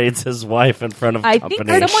parades his wife in front of I company.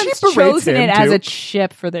 think someone's She berates chosen him, it as too. a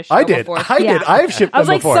chip for this show I did. before. I did. I've shipped I was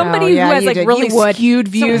them like before. somebody Oh, who yeah, has you like did. really You would. skewed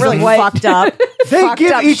Some views really of what fucked up. They fucked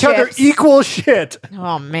give up each other ships. equal shit.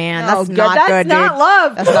 Oh man, Oh, that's good. not That's good, dude. not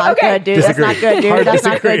love. That's not Okay. good, dude. Disagree. That's not good, dude. Hard That's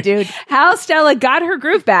not good, disagree. dude. How Stella got her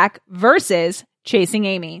groove back versus Chasing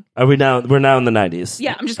Amy. Are we now? We're now in the 90s.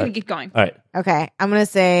 Yeah, I'm just gonna keep going. All right. Okay, I'm gonna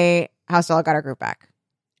say How Stella Got Her Group Back.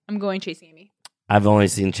 I'm going Chasing Amy. I've only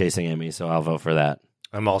seen Chasing Amy, so I'll vote for that.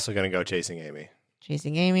 I'm also going to go Chasing Amy.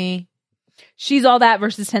 Chasing Amy. She's All That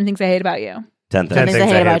versus 10 Things I Hate About You. 10 Ten things.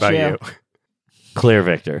 Things I Hate About You. Clear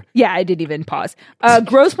victor. Yeah, I did even pause.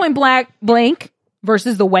 Grosse Point Blank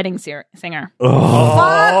versus The Wedding Singer. Oh,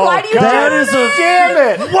 Fuck, why do you that do is a Damn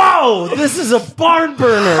it! Whoa! This is a barn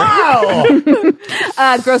burner.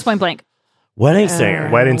 Grosse Point Blank. Wedding singer.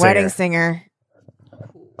 Wedding Singer. Wedding Singer.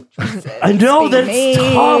 I know that's made.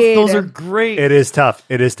 tough. Those are great. It is tough.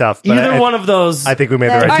 It is tough. But Either one of those. I think we made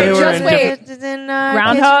the right All right, choice. just wait.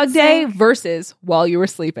 Groundhog Day versus While You Were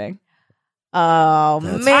Sleeping. Oh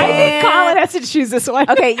That's man. I think Colin has to choose this one.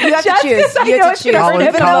 Okay, you have to Just choose. 'cause I You know have it's to choose. gonna hurt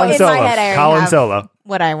Even though Colin in Solo. my head I already Colin have Solo.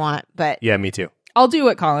 what I want, but Yeah, me too. I'll do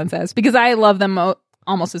what Colin says because I love them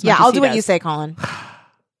almost as much yeah, as I'll he do what does. you say, Colin.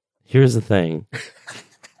 Here's the thing.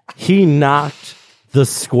 He knocked the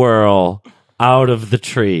squirrel out of the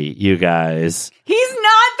tree, you guys. He's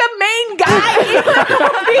not the main guy in the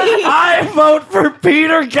movie. I vote for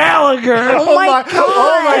Peter Gallagher. Oh my God.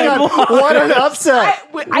 Oh my God. What an upset.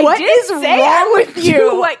 I did say wrong with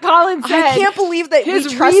you? What Colin said. I can't believe that we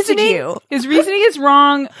trusted you. His reasoning is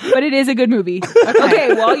wrong, but it is a good movie.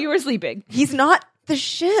 Okay, while you were sleeping. He's not the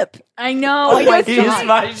ship. I know. Oh my He's God.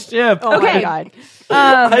 my ship. Oh Okay. my God.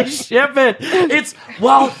 I ship it. It's,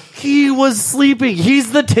 well, he was sleeping.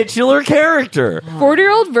 He's the titular character.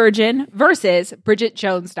 40-Year-Old Virgin versus Bridget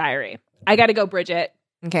Jones' Diary. I got to go Bridget.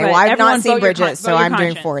 Okay, But well, I've everyone not seen vote your Bridget, so vote your I'm doing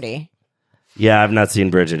conscience. 40. Yeah, I've not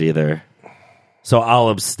seen Bridget either. So I'll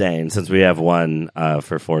abstain since we have one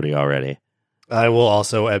for 40 already. I will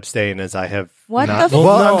also abstain as I have What not. the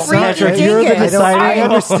Well, freak Patrick, you you're the dingus? deciding I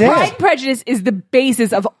understand. Pride and Prejudice is the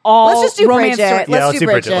basis of all Let's just do romance Bridget. stories. Yeah, Let's do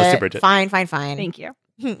Bridget. Let's do Bridget. Fine. Thank you.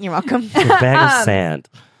 You're welcome. Your bag of sand.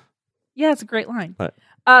 Yeah, that's a great line.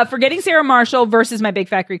 What? Forgetting Sarah Marshall versus My Big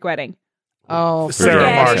Fat Greek Wedding. Oh, Sarah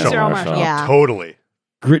Yeah, Marshall. Sarah Marshall. Yeah. Totally.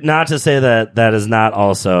 Not to say that that is not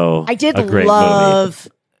also I did a great movie. love.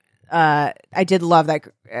 I did love that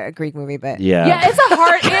Greek movie, but Yeah. It's a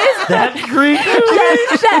hard. That Greek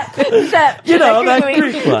Shep. You know, that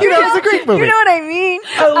Greek one. You know, it's a Greek movie. you know what I mean.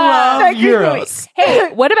 I love that Greek Euros.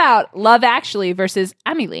 Hey, what about Love Actually versus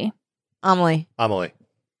Amelie? Amelie. Amelie.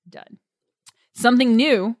 Done. Something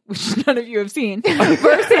New, which none of you have seen,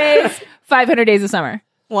 versus 500 Days of Summer.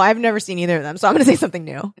 Well, I've never seen either of them, so I'm going to say something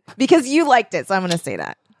new because you liked it, so I'm going to say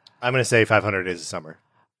that. I'm going to say 500 Days of Summer.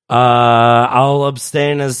 I'll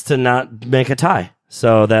abstain as to not make a tie.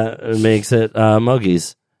 So that makes it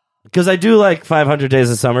Mogies. Because I do like 500 Days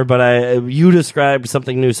of Summer, but you described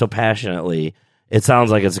something new so passionately. It sounds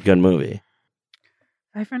like it's a good movie.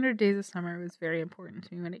 500 Days of Summer was very important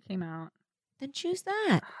to me when it came out. Then choose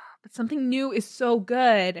that. But Something New is so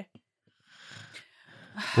good.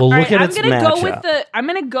 Well, All look right, at its matchup. I'm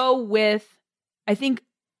gonna go with I think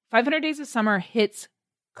 500 Days of Summer hits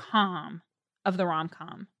calm of the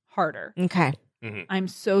rom-com harder. Okay. I'm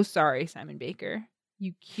so sorry, Simon Baker.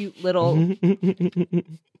 You cute little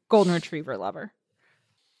golden retriever lover.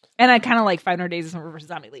 And I kind of like 500 Days of Summer versus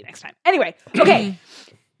Amelie next time. Anyway, okay.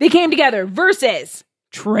 They came together versus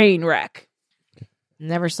Trainwreck.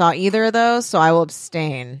 Never saw either of those, so I will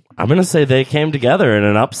abstain. I'm going to say they came together in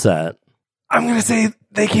an upset. I'm going to say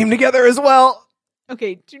they came together as well.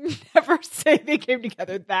 Okay, do never say they came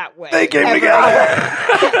together that way. They came Ever. together.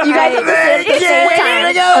 You guys have to say it at the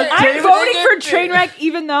same time. I'm voting for Trainwreck,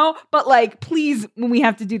 even though, but like, please, when we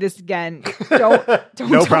have to do this again, don't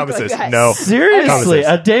No talk promises. Like that. No. Seriously, Promises.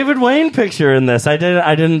 a David Wayne picture in this. I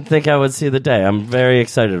didn't think I would see the day. I'm very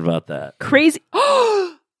excited about that. Crazy.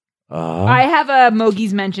 I have a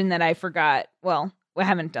Mogies mention that I forgot. Well, I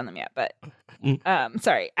haven't done them yet, but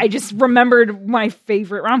sorry. I just remembered my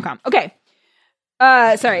favorite rom-com. Okay.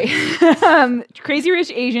 Sorry. Crazy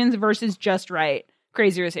Rich Asians versus Just Right.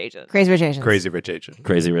 Crazy Rich Asians. Crazy Rich Asians. Crazy Rich Asian.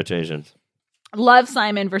 Crazy Rich Asians. Love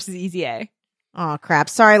Simon versus Easy A. Oh crap!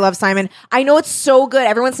 Sorry, Love Simon. I know it's so good.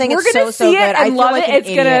 Everyone's saying We're it's gonna so see good. it I and feel love like it. an It's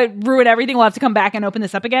idiot. gonna ruin everything. We'll have to come back and open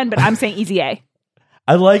this up again. But I'm saying Easy A.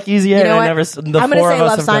 I like Easy A. You know and what? I never. The I'm gonna four say of us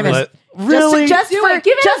Love have Simon. never- Really? Just Do for it.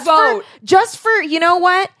 Give it a vote. Just for you know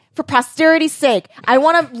what? For posterity's sake, I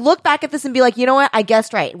want to look back at this and be like, you know what? I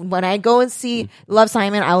guessed right. When I go and see Love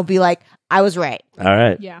Simon, I will be like, I was right. All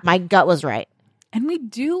right. Yeah. My gut was right. And we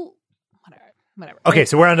do whatever. Okay,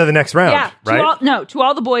 so we're on to the next round, Yeah. right? To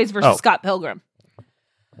All the Boys versus Oh. Scott Pilgrim.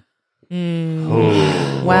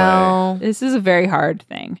 Well, This is a very hard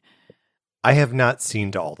thing. I have not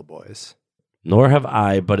seen To All the Boys. Nor have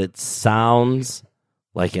I, but it sounds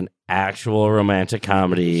like an actual romantic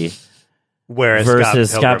comedy Whereas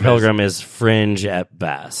versus Scott Pilgrim is fringe at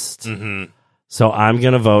best. Mm-hmm. So I'm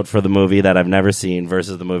going to vote for the movie that I've never seen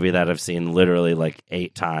versus the movie that I've seen literally like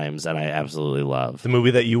 8 times and I absolutely love. The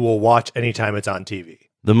movie that you will watch anytime it's on TV.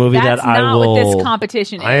 The movie That's that I not will. what this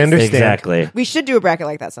competition is. I understand. Exactly. we should do a bracket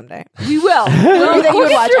like that someday. We will. Movie that you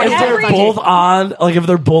would watch Through every If they're every- both on, like if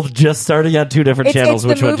they're both just starting on 2 different channels, It's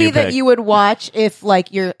which the one do movie you that pick? you would watch if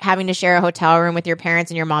like you're having to share a hotel room with your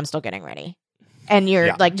parents and your mom's still getting ready. And you're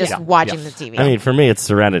Yeah. like just Yeah. watching Yeah. the TV. I mean, for me, it's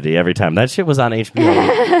Serenity every time. That shit was on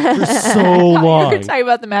HBO for so You were long. talking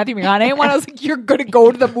about the Matthew McConaughey one. I was like, you're going to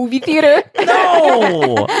go to the movie theater?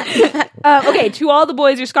 No! Okay, To All the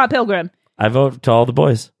Boys or Scott Pilgrim? I vote To All the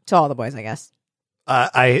Boys. To All the Boys, I guess.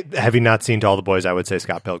 Having not seen To All the Boys, I would say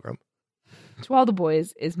Scott Pilgrim. To All the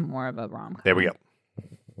Boys is more of a rom-com. There we go.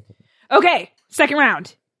 Okay, second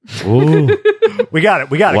round. Ooh. We got it.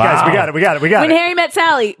 We got it, Wow. guys. We got it. We got it. We got When it. Harry Met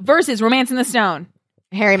Sally versus Romance in the Stone.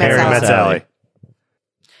 Harry Met Harry Sally. Met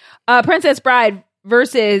Sally. Princess Bride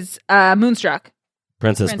versus Moonstruck.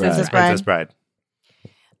 Princess Princess Bride. Bride. Princess Bride.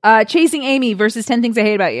 Chasing Amy versus 10 Things I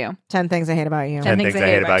Hate About You. 10 Things I Hate About You. 10 Things I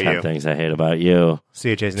Hate About You. 10 Things I Hate About You. See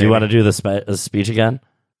you, Chasing Do you Amy. want to do the speech again?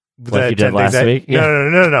 Like you did last week? No.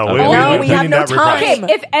 Okay. We have no time.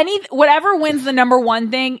 Okay, whatever wins the number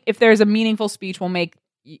one thing, if there's a meaningful speech, we'll make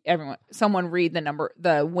someone read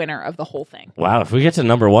the winner of the whole thing. Wow, if we get to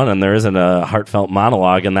number one and there isn't a heartfelt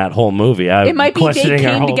monologue in that whole movie, it might be they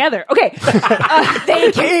came together. Okay,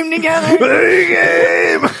 they came together. They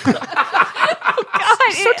came.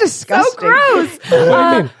 God, so disgusting. So gross.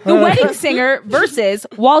 The Wedding Singer versus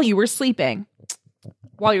While You Were Sleeping.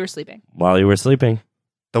 While You Were Sleeping. While You Were Sleeping.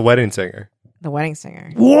 The Wedding Singer. The Wedding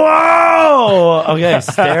Singer. Whoa! Okay,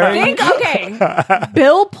 staring.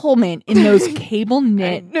 Bill Pullman in those cable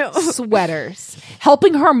knit sweaters,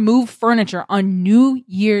 helping her move furniture on New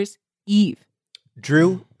Year's Eve.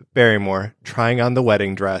 Drew Barrymore trying on the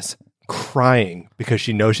wedding dress, crying because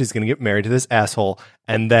she knows she's going to get married to this asshole,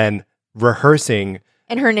 and then rehearsing.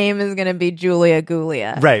 And her name is going to be Julia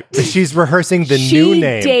Gulia. Right. But she's rehearsing the new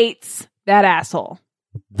name. She dates that asshole.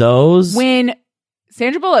 Those. When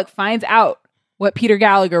Sandra Bullock finds out what Peter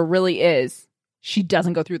Gallagher really is, she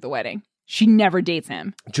doesn't go through the wedding. She never dates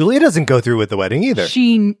him. Julia doesn't go through with the wedding either.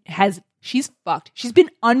 She's fucked. She's been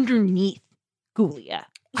underneath Gulia.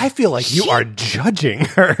 I feel like you are judging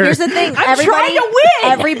her. Here's the thing. I'm trying to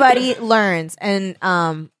win. Everybody learns. And,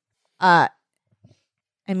 I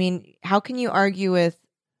mean, how can you argue with...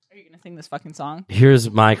 Are you going to sing this fucking song? Here's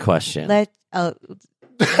my question. We'll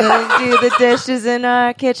do the dishes in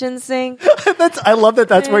our kitchen sink. I love that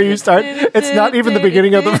that's where you start. It's not even the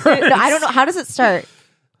beginning of the verse. No, I don't know. How does it start?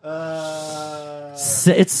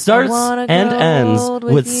 It starts and ends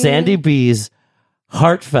with Sandy B's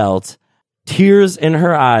heartfelt, tears in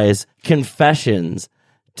her eyes, confessions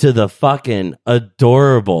to the fucking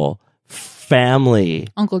adorable family.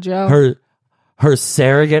 Uncle Joe. Her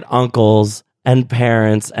surrogate uncles and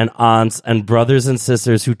parents and aunts and brothers and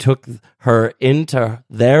sisters who took her into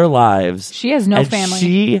their lives. She has no family.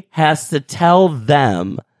 She has to tell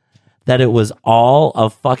them that it was all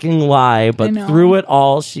a fucking lie, but through it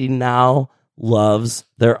all, she now loves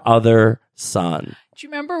their other son. Do you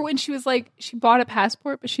remember when she was like, she bought a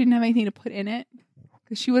passport, but she didn't have anything to put in it?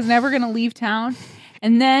 Because she was never going to leave town.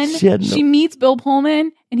 And then she meets Bill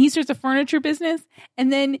Pullman, and he starts a furniture business,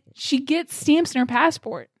 and then she gets stamps in her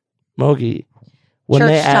passport. Mogi, when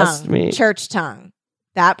they asked me... Church tongue.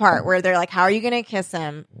 That part where they're like, how are you going to kiss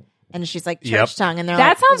him? And she's like, church tongue. And they're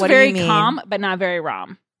that like, sounds very calm, but not very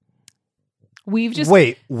rom. We've just...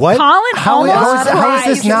 Wait, what? Colin how is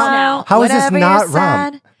this not... How is this not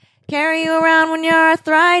rom? Carry you around when your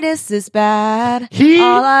arthritis is bad.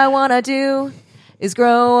 All I want to do is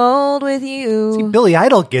grow old with you. See, Billy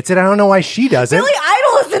Idol gets it. I don't know why she doesn't. Billy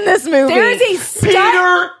Idol is in this movie. There is a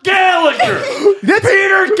Peter Gallagher.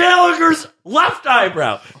 Peter Gallagher's left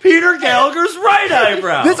eyebrow. Peter Gallagher's right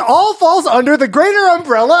eyebrow. This all falls under the greater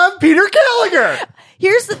umbrella of Peter Gallagher.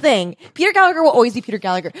 Here's the thing. Peter Gallagher will always be Peter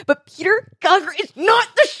Gallagher, but Peter Gallagher is not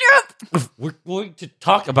the ship. We're going to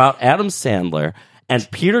talk about Adam Sandler and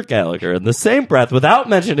Peter Gallagher in the same breath without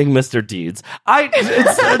mentioning Mr. Deeds.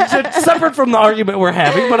 It's separate from the argument we're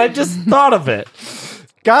having, but I just thought of it.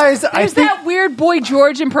 Guys, there's that weird Boy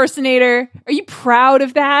George impersonator. Are you proud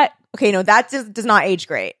of that? Okay, no, that does not age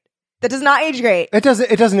great. That does not age great. It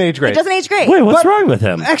doesn't age great. It doesn't age great. Wait, what's wrong with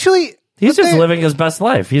him? Actually... He's just living his best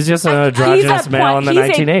life. He's just an androgynous male in the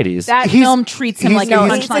 1980s. That film treats him like a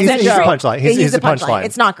punchline. He's a punchline. He's a punchline.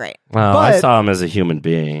 It's not great. Well, I saw him as a human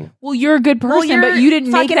being. Well, you're a good person, but you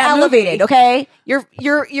didn't make that elevated, movie. Okay? You're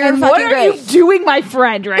and fucking what are great. you doing, my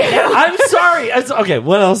friend, right now? I'm sorry. Okay,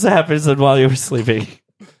 what else happens while you were sleeping?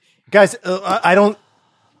 Guys,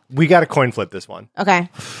 we got to coin flip this one. Okay.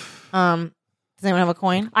 Does anyone have a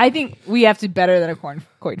coin? I think we have to better than a coin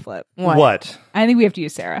flip. What? I think we have to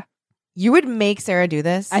use Sarah. You would make Sarah do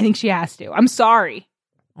this? I think she has to. I'm sorry.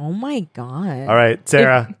 Oh my God. All right,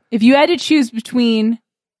 Sarah. If you had to choose between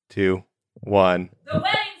 2, 1. The Wedding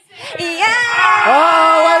Singer. Yeah!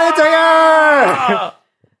 Oh, Wedding Singer!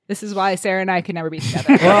 This is why Sarah and I could never be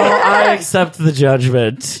together. Well, I accept the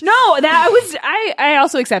judgment. No, I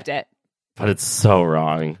also accept it. But it's so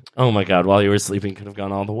wrong. Oh my God, While You Were Sleeping could have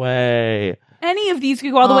gone all the way. Any of these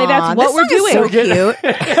could go all the way. That's what we're doing. So cute.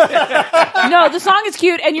 No, the song is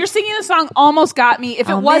cute, and you're singing the song almost got me. If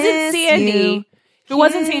it wasn't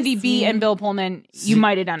Sandy B and Bill Pullman, you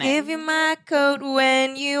might have done it. Give you my coat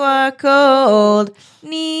when you are cold.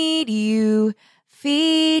 Need you,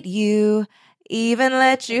 feed you, even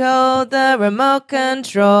let you hold the remote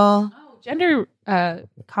control. Oh, gender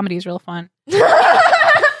comedy is real fun.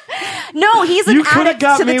 No, he's an You could have addict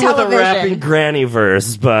got to the me with a television. rapping granny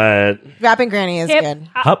verse, but Rapping Granny is Hip, good.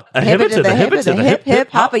 hop, a hip it to the hip it to the hip hip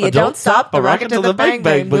hop, but you don't stop. a rocket to the bang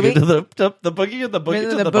bang, boogie to the boogie and the boogie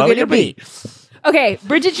to the boogie to beat. Okay,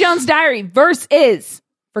 Bridget Jones' Diary verse is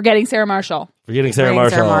Forgetting Sarah Marshall. Forgetting Sarah Bring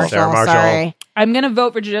Marshall. Sarah Marshall. Sorry. I'm going to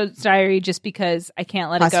vote for Jones' Diary just because I can't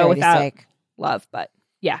let it go Posterity's without sake. love. But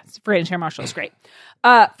yeah, Forgetting Sarah Marshall is great.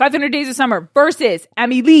 500 Days of Summer versus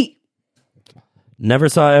Amelie. Never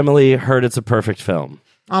saw Emily. Heard it's a perfect film.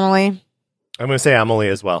 Amelie. I'm going to say Amelie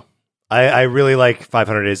as well. I really like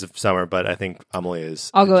 500 Days of Summer, but I think Amelie is.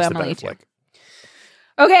 I'll go just a Amelie, better too. flick.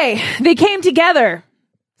 Okay, They Came Together.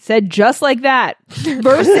 Said just like that.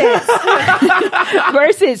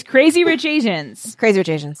 Versus Crazy Rich Asians. Crazy Rich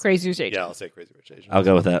Asians. Crazy Rich Asians. Yeah, I'll say Crazy Rich Asians. I'll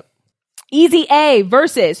go with that. Easy A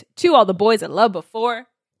versus To All the Boys I Loved Before.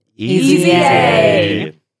 Easy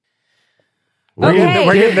A. We're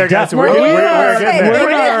getting there, guys. We're getting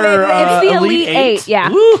there. It's the Elite Eight. Yeah.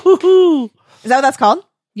 Woo-hoo-hoo. Is that what that's called?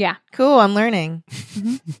 Yeah. Cool, I'm learning.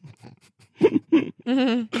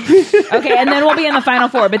 Okay, and then we'll be in the final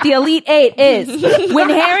four. But the Elite Eight is When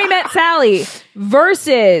Harry Met Sally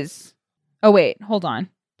versus... Oh, wait. Hold on.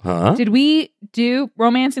 Huh? Did we do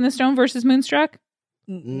Romancing the Stone versus Moonstruck?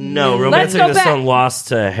 No, Let's Romancing go the back. Stone lost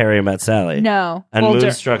to Harry Met Sally. No. And Boulder.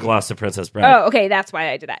 Moonstruck lost to Princess Bride. Oh, okay. That's why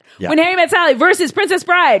I did that. Yeah. When Harry Met Sally versus Princess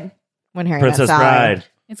Bride. When Harry Princess Met Sally. Bride.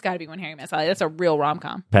 It's got to be When Harry Met Sally. That's a real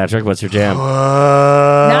rom-com. Patrick, what's your jam? It's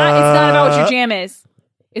not about what your jam is.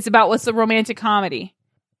 It's about what's the romantic comedy.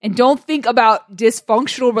 And don't think about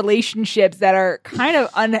dysfunctional relationships that are kind of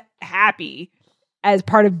unhappy as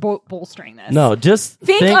part of bolstering this. No, just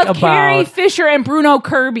Think of Carrie Fisher and Bruno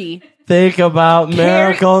Kirby. Think about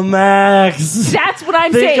Miracle Max. That's what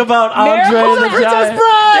I'm Think saying. about Andre Miracle the Princess Giant.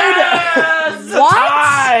 Bride. Yes! What?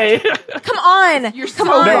 Tie! Come on. You're Come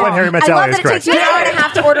so on. No, When Harry Met I Sally love is that it takes you correct. an hour and a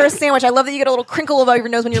half to order a sandwich. I love that you get a little crinkle over your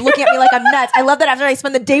nose when you're looking at me like I'm nuts. I love that after I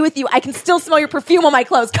spend the day with you, I can still smell your perfume on my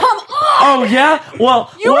clothes. Come on. Oh yeah.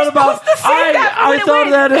 Well, You what were about? supposed to say that I when it thought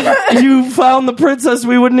went. that if you found the princess,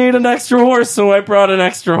 we would need an extra horse, so I brought an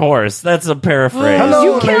extra horse. That's a paraphrase.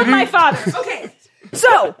 Hello. You killed lady. my father. Okay.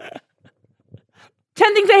 So,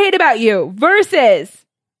 10 Things I Hate About You versus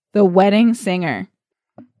The Wedding Singer.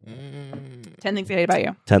 10 Things I Hate About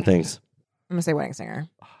You. 10 things. I'm going to say Wedding Singer.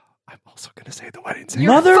 I'm also going to say The Wedding Singer.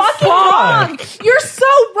 You're fucking wrong. You're so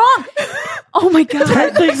wrong. Oh my God.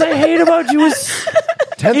 10 things I hate about you is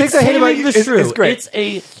 10 Things I Hate About You the shrew. is great.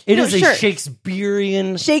 It is sure. a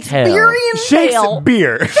Shakespearean Shakespearean tale.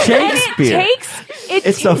 Shakespeare. Shakespeare.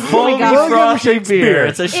 It's a foamy God. frothy Shakespeare. beer.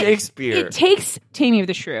 It's a Shakespeare. It takes Taming of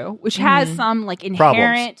the Shrew, which has some like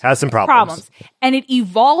inherent Has some problems. and it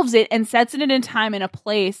evolves it and sets it in a time and a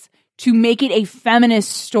place to make it a feminist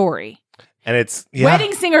story. And it's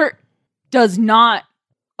Wedding Singer does not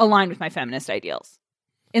align with my feminist ideals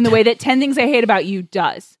in the way that 10 Things I Hate About You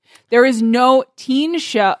does. There is no teen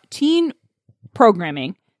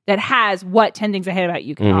programming that has what 10 Things I Hate About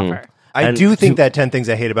You can offer. I And do think that 10 Things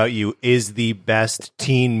I Hate About You is the best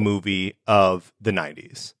teen movie of the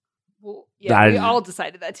 90s. Well, yeah, we I- all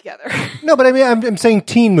decided that together. No, but I mean, I'm saying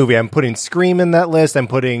teen movie. I'm putting Scream in that list. I'm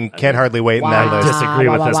putting Can't Hardly Wait in that I list. disagree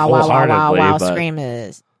with this wholeheartedly, but- Scream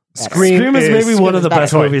is... Scream is maybe one of the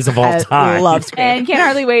best better. movies of all I time. love Scream. And Can't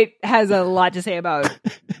Hardly Wait has a lot to say about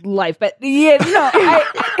life. But yeah, no,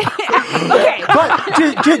 okay.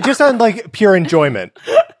 But just on like pure enjoyment,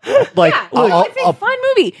 like Yeah, it's a fun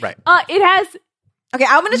movie. Right. It has. Okay,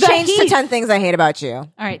 I'm going to The change to Heat. 10 Things I Hate About You. All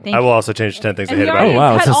right, thank I you. will also change 10 Things I And Hate we About already You.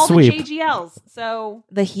 wow, cut it's a all sweep. the JGLs. So,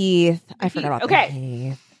 The Heath. I forgot about Okay. The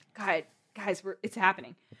Heath. God, guys, it's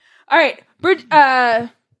happening. All right,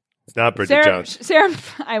 It's not Bridget Sarah. Jones. Sarah,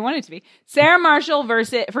 I want it to be Sarah Marshall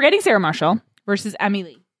versus Forgetting Sarah Marshall versus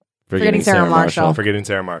Amelie. Forgetting Sarah Marshall. Forgetting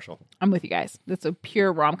Sarah Marshall. I'm with you guys. That's a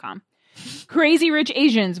pure rom com. Crazy Rich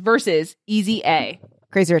Asians versus Easy A.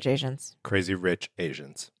 Crazy Rich Asians. Crazy Rich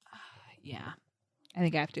Asians. Yeah, I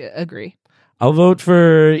think I have to agree. I'll vote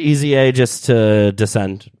for Easy A just to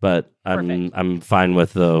descend, but Perfect. I'm fine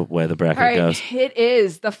with the way the bracket All right, goes. it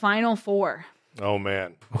is the final four. Oh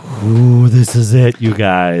man. Ooh, this is it, you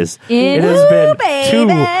guys. It has been baby. 2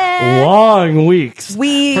 long weeks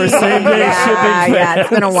for same day shipping. Yeah, it's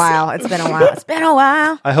been a fans. while. It's been a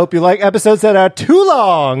while. I hope you like episodes that are too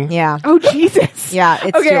long. Yeah. Oh Jesus! Yeah,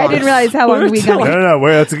 it's okay. too I long. didn't realize how long we got. No.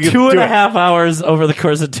 Wait, let's get 2.5 hours over the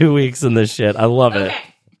course of 2 weeks in this shit. I love it.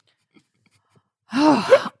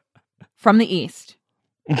 From the East,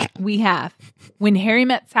 we have When Harry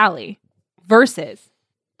Met Sally versus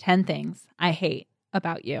 10 Things I Hate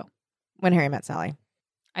About You. When Harry Met Sally.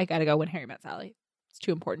 I gotta go When Harry Met Sally. It's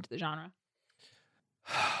too important to the genre.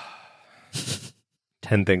 10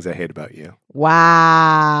 10 Things I Hate About You.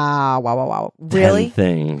 Wow. Really? 10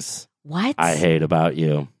 Things What? I Hate About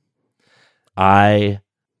You. I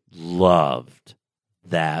loved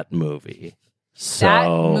that movie. That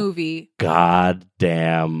movie.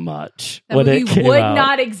 Goddamn much. That movie would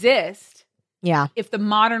not exist. Yeah. If the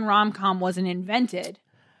modern rom-com wasn't invented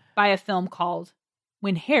by a film called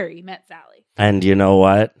When Harry Met Sally. And you know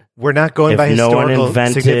what? We're not going by historical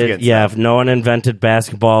significance. Yeah, if no one invented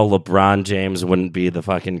basketball, LeBron James wouldn't be the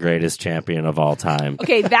fucking greatest champion of all time.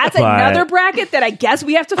 Okay, that's another bracket that I guess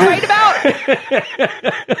we have to fight about.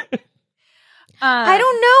 I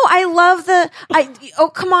don't know. I love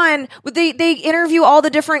come on. They interview all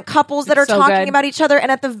the different couples that are so talking good. about each other,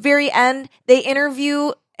 and at the very end, they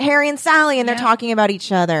interview Harry and Sally, and they're talking about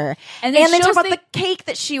each other. And they talk about the cake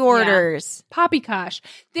that she orders. Yeah. Poppycosh.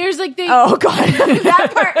 There's like oh god,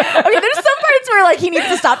 that part. Okay, there's some parts where like he needs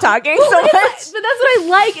to stop talking so much. But that's what I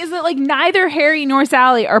like is that like neither Harry nor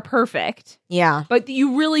Sally are perfect. Yeah, but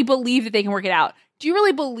you really believe that they can work it out. Do you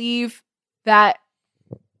really believe that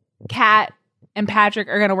Kat and Patrick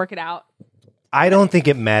are going to work it out? I don't think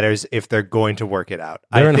it matters if they're going to work it out.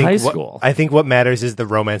 They're in high school. I think what matters is the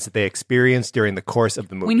romance that they experience during the course of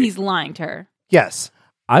the movie. When he's lying to her. Yes.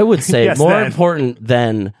 I would say important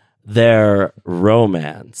than their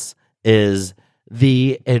romance is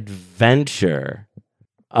the adventure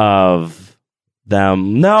of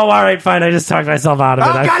them. No, all right, fine. I just talked myself out of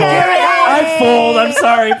it. I fooled. I'm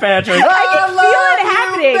sorry, Patrick. I can feel it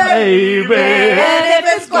happening. Baby. And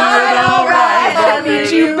if it's quite all right, I need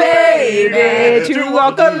you, baby, to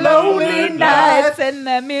walk alone in nights and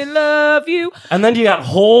let me love you. And then you got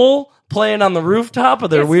Hole playing on the rooftop of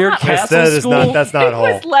their weird castle school. That's not Hole.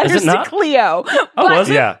 It was Letters to Cleo. Oh, was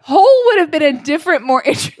it? Yeah. Hole would have been a different, more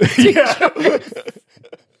interesting choice.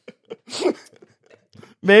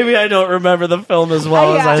 Maybe I don't remember the film as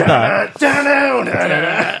well as I thought.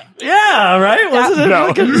 Yeah, right? Wasn't it? No,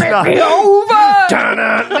 it's not.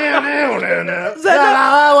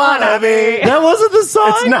 That wasn't the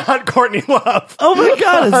song? It's not Courtney Love. Oh my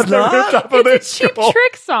God, it's not? It's a Cheap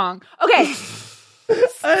Trick song. Okay.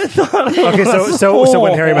 I thought Okay, so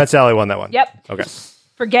When Harry Met Sally won that one. Yep. Okay.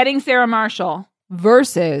 Forgetting Sarah Marshall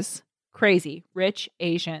versus Crazy Rich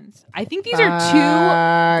Asians. I think these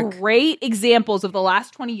are two great examples of the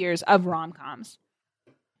last 20 years of rom-coms.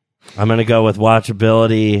 I'm going to go with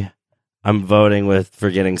watchability. I'm voting with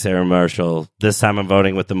Forgetting Sarah Marshall. This time I'm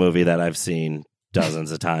voting with the movie that I've seen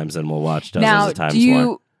dozens of times and will watch dozens of times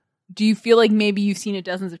more. Do you feel like maybe you've seen it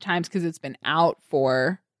dozens of times because it's been out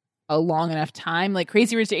for a long enough time? Like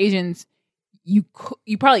Crazy Rich Asians, you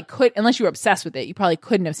probably could, unless you were obsessed with it, you probably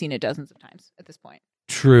couldn't have seen it dozens of times at this point.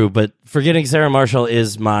 True, but Forgetting Sarah Marshall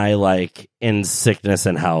is my like in sickness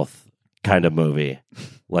and health kind of movie.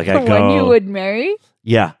 Like I go, when you would marry.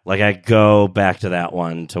 Yeah, like I go back to that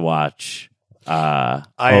one to watch. I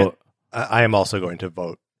am also going to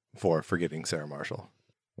vote for Forgetting Sarah Marshall.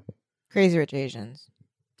 Crazy Rich Asians.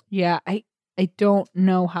 Yeah, I don't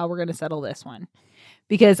know how we're going to settle this one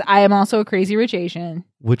because I am also a Crazy Rich Asian.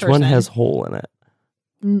 Which one has Hole in it?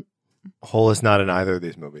 Hole is not in either of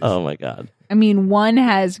these movies. Oh my God. I mean, one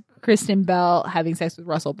has Kristen Bell having sex with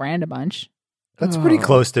Russell Brand a bunch. That's pretty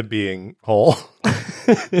close to being Hole.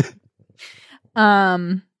 I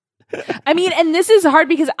mean, and this is hard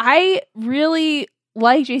because I really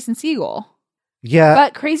like Jason Segel. Yeah.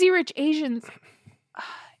 But Crazy Rich Asians,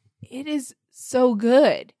 it is so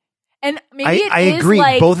good. And maybe I agree.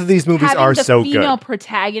 Like both of these movies are so good. Female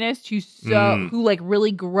protagonist who like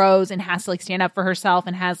really grows and has to like stand up for herself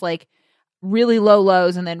and has like really low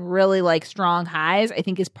lows and then really like strong highs, I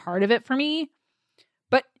think is part of it for me.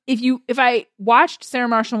 But if I watched Sarah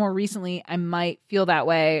Marshall more recently, I might feel that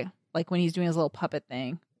way, like when he's doing his little puppet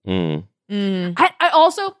thing. I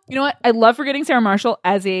also, you know what? I love Forgetting Sarah Marshall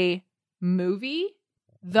as a movie.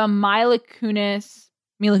 The Mila Kunis,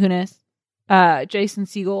 Jason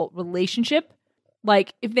Segel relationship,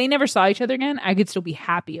 like if they never saw each other again, I could still be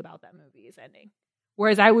happy about that movie's ending.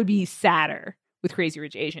 Whereas I would be sadder with Crazy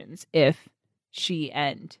Rich Asians if she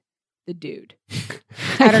and the dude. I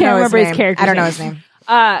can't remember his character. I don't know his name.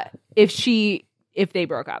 If they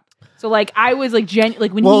broke up. So like I was like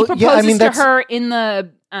like when he proposes to her in the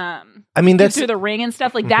that's through the ring and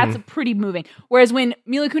stuff, like that's pretty moving. Whereas when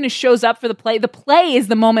Mila Kunis shows up for the play is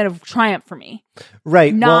the moment of triumph for me.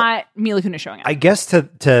 Right. Not Mila Kunis showing up. I guess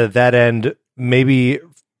to that end, maybe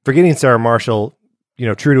Forgetting Sarah Marshall,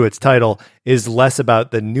 true to its title, is less about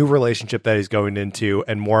the new relationship that he's going into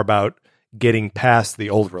and more about getting past the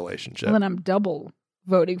old relationship. Well, then I'm double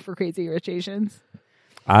voting for Crazy Rich Asians.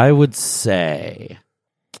 I would say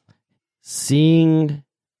seeing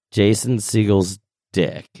Jason Segel's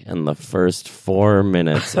dick in the first 4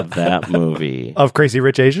 minutes of that movie. Of Crazy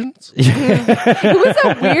Rich Asians? It was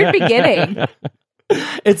a weird beginning.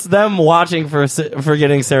 It's them watching for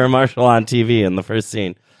getting Sarah Marshall on TV in the first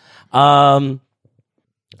scene. I'm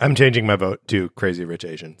changing my vote to Crazy Rich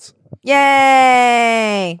Asians.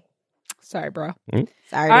 Yay! Sorry, bro. Sorry.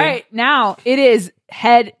 All right, now it is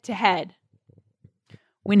head to head.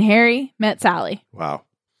 When Harry Met Sally. Wow.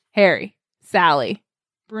 Harry, Sally,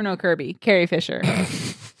 Bruno Kirby, Carrie Fisher.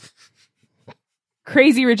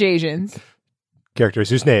 Crazy Rich Asians. Characters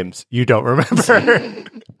whose names you don't remember.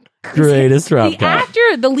 Greatest rom com.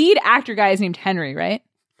 The lead actor guy is named Henry, right?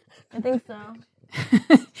 I think so.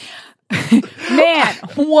 Man,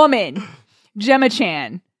 woman, Gemma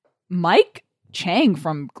Chan, Mike Chang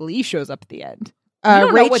from Glee shows up at the end.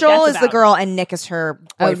 Rachel is the girl, and Nick is her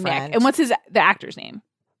boyfriend. Nick. And what's the actor's name?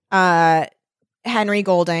 Henry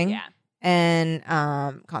Golding. Yeah, and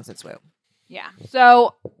Constance Wu. Yeah.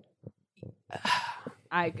 So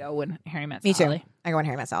I go When Harry Met Sally. Me too. I go When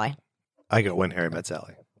Harry Met Sally. I go When Harry Met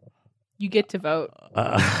Sally. You get to vote.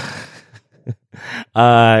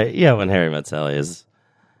 Yeah, When Harry Met Sally is.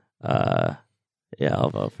 Yeah, I'll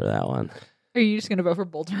vote for that one. Are you just going to vote for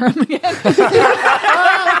Bull Durham again? You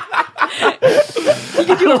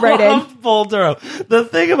can do it right in. Bull Durham. The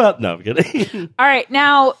thing about... No, I'm kidding. All right,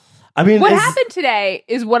 now, I mean, what happened today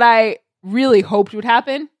is what I really hoped would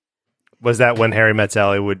happen. Was that When Harry Met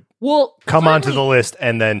Sally would come onto the list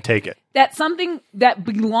and then take it? That's something that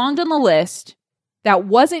belonged on the list that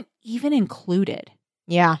wasn't even included.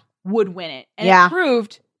 Yeah. Would win it. And it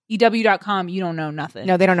proved... EW.com, you don't know nothing.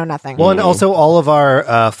 No, they don't know nothing. Well, and also all of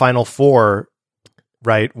our final four,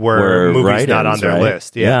 right, were movies not on their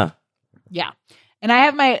list. Yeah. And I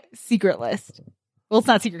have my secret list. Well, it's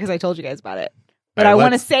not secret because I told you guys about it. But I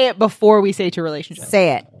want to say it before we say to relationship.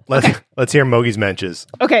 Say it. Let's hear Mogi's mentions.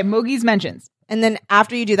 Okay, Mogi's mentions. And then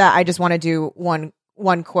after you do that, I just want to do one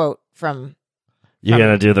quote from... You're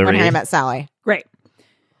going to do the When read? Harry Met Sally. Great.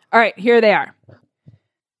 All right, here they are.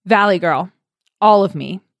 Valley Girl, All of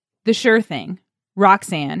Me, The Sure Thing,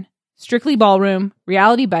 Roxanne, Strictly Ballroom,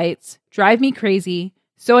 Reality Bites, Drive Me Crazy,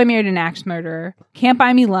 So I Married an Axe Murderer, Can't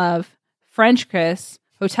Buy Me Love, French Kiss,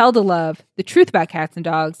 Hotel de Love, The Truth About Cats and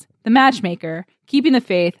Dogs, The Matchmaker, Keeping the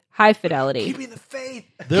Faith, High Fidelity. Keeping the Faith.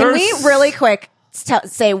 Can we really quick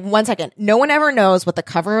say 1 second? No one ever knows what the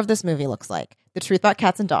cover of this movie looks like. The Truth About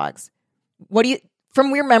Cats and Dogs. What do you,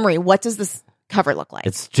 from your memory, what does this cover look like?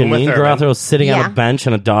 It's Janine Garofalo sitting on a bench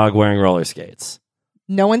and a dog wearing roller skates.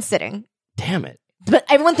 No one's sitting. Damn it. But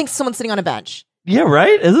everyone thinks someone's sitting on a bench. Yeah,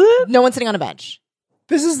 right? Isn't it? No one's sitting on a bench.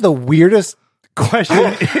 This is the weirdest question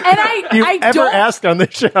you've ever asked on the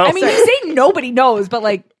show. I mean, you say nobody knows, but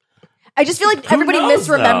like... I just feel like everybody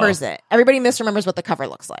misremembers it. Everybody misremembers what the cover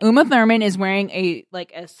looks like. Uma Thurman is wearing a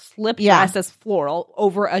slip dress that's floral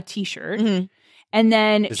over a t-shirt. Mm-hmm. And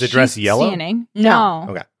then is the dress yellow? Standing. No.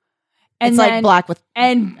 Okay. And it's then, like black with...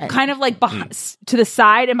 And kind of like to the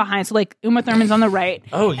side and behind. So like Uma Thurman's on the right.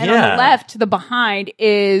 Oh, yeah. And on the left to the behind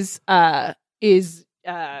is the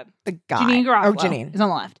guy. Janine Garofalo. Oh, Janine. Is on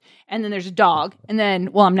the left. And then there's a dog. And then,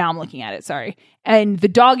 I'm looking at it, sorry. And the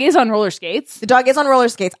dog is on roller skates. The dog is on roller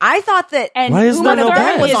skates. I thought that... And why is Uma there no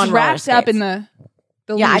Thurman bench? is wrapped up in the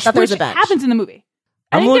Yeah, I leash, thought there was which a bench. happens in the movie.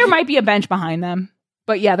 I think there might be a bench behind them.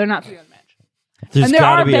 But yeah, they're not three on the bench. There's And there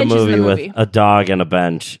got to are be a benches in movie the with movie. a dog and a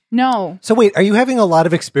bench. No. So wait, are you having a lot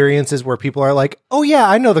of experiences where people are like, "Oh yeah,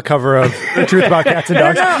 I know the cover of The Truth About Cats and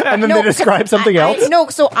Dogs," and then they describe something else?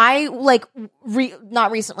 So I like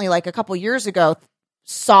not recently, like a couple years ago,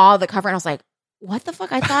 saw the cover and I was like, "What the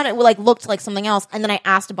fuck?" I thought it like looked like something else, and then I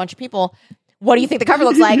asked a bunch of people, "What do you think the cover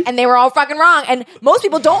looks like?" And they were all fucking wrong. And most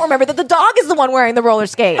people don't remember that the dog is the one wearing the roller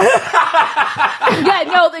skates. Yeah,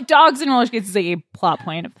 no, the dogs in roller skates is like a plot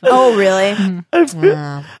point of the film. Oh, really?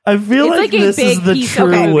 I feel It's like like a this is big the piece of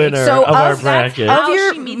true movie. winner So of our of bracket. Of How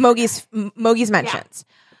your she meets- Mogi's mentions,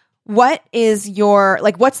 what is your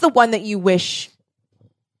what's the one that you wish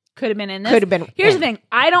Could have been in this. could have been? Here's the thing.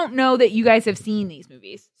 I don't know that you guys have seen these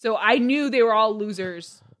movies. So I knew they were all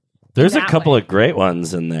losers. There's a that couple way. of great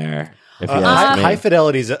ones in there. If you ask me. High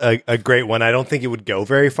Fidelity's a great one. I don't think it would go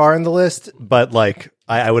very far in the list, but like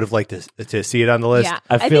I would have liked to see it on the list. Yeah.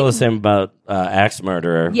 I feel the think- same about Axe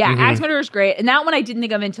Murderer. Yeah, Axe Murderer is great. And that one I didn't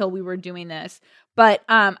think of until we were doing this. But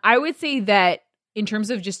I would say that in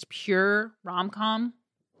terms of just pure rom-com,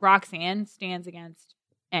 Roxanne stands against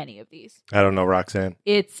any of these. I don't know, Roxanne.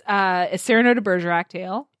 It's a Cyrano de Bergerac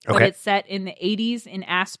tale, but Okay. it's set in the 80s in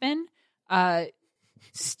Aspen.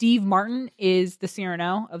 Steve Martin is the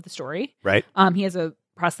Cyrano of the story. Right? He has a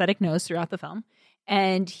prosthetic nose throughout the film.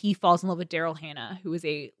 And he falls in love with Daryl Hannah, who is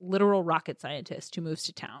a literal rocket scientist who moves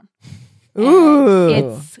to town. Ooh.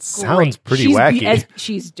 It's sounds great. pretty wacky.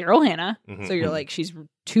 She's Daryl Hannah, so you're like, she's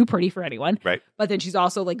too pretty for anyone, right? But then she's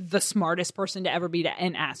also like the smartest person to ever be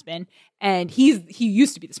in Aspen, and he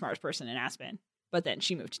used to be the smartest person in Aspen, but then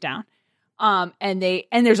she moved down. And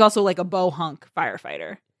there's also like a bohunk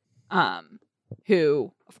firefighter,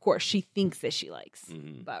 who of course she thinks that she likes,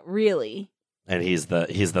 but really, and he's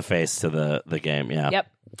the face to the game. Yeah. Yep.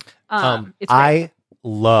 It's I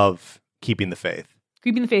love Keeping the Faith.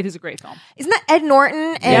 Keeping the Faith is a great film. Isn't that Ed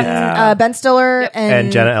Norton and Ben Stiller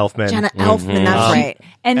and Jenna Elfman? Jenna Elfman, that's right.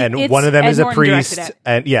 And one of them is a priest, it.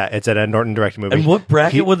 and it's an Ed Norton directed movie. And what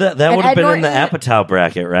bracket would that would have been in the Apatow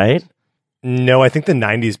bracket, right? No, I think the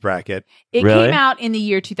 90s bracket. It came out in the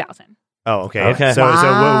year 2000. Oh, okay. So it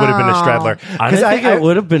would have been a straddler. I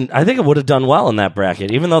think it would have done well in that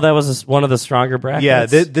bracket, even though that was one of the stronger brackets. Yeah,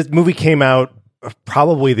 this movie came out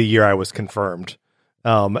probably the year I was confirmed.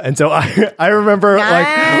 And so I remember like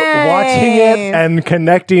watching it and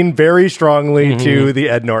connecting very strongly to the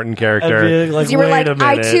Ed Norton character. You were like,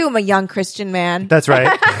 I too am a young Christian man. That's right.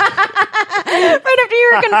 Right after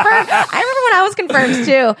you were confirmed. I remember when I was confirmed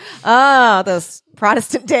too. Oh, those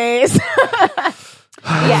Protestant days.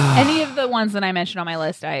 Yeah, any of the ones that I mentioned on my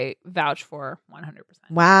list, I vouch for 100%.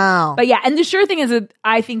 Wow. But yeah, and the sure thing is that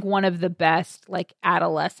I think one of the best like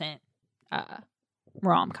adolescent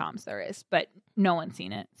rom-coms there is, but no one's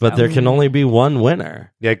seen it. But there can only be one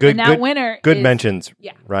winner. Yeah, good. And that winner good is, mentions.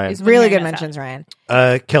 Yeah, Ryan. Really good mentions, Ryan.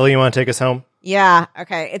 Kelly, you want to take us home? Yeah.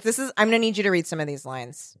 Okay. I'm gonna need you to read some of these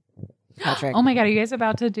lines, Patrick. Oh my God, are you guys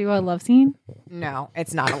about to do a love scene? No,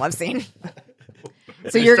 it's not a love scene.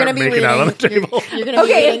 So you're going to be reading. Out on the table. You're going to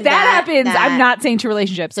be okay, if that happens, I'm not saying to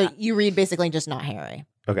relationships. So you read basically just not Harry.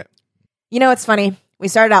 Okay. You know, it's funny. We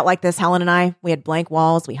started out like this, Helen and I. We had blank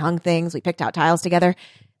walls. We hung things. We picked out tiles together.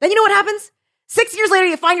 Then you know what happens? 6 years later,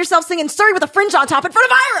 you find yourself singing Sorry with a Fringe on Top in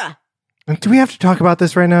front of Ira. Do we have to talk about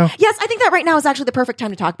this right now? Yes, I think that right now is actually the perfect time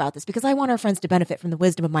to talk about this because I want our friends to benefit from the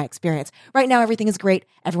wisdom of my experience. Right now, everything is great.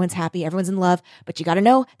 Everyone's happy. Everyone's in love. But you got to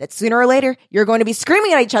know that sooner or later, you're going to be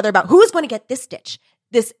screaming at each other about who's going to get this dish.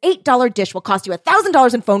 This $8 dish will cost you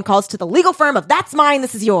 $1,000 in phone calls to the legal firm of That's Mine,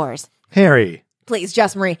 This Is Yours. Harry. Please,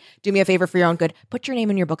 Jess Marie, do me a favor for your own good. Put your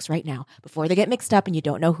name in your books right now before they get mixed up and you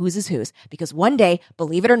don't know whose is whose. Because one day,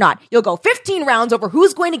 believe it or not, you'll go 15 rounds over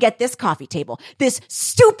who's going to get this coffee table. This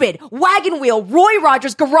stupid wagon wheel Roy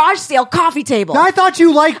Rogers garage sale coffee table. I thought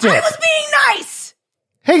you liked it. I was being nice.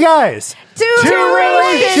 Hey guys. Two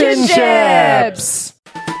relationships.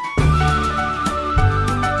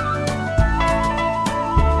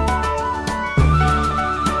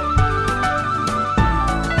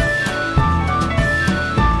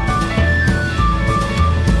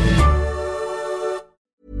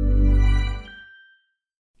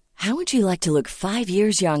 How would you like to look 5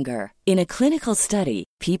 years younger? In a clinical study,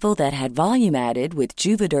 people that had volume added with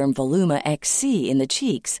Juvederm Voluma XC in the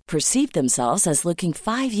cheeks perceived themselves as looking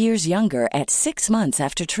 5 years younger at 6 months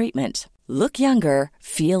after treatment. Look younger,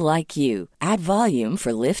 feel like you. Add volume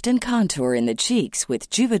for lift and contour in the cheeks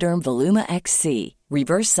with Juvederm Voluma XC.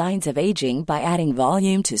 Reverse signs of aging by adding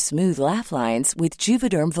volume to smooth laugh lines with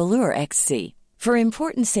Juvederm Volure XC. For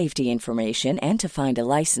important safety information and to find a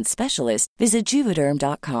licensed specialist, visit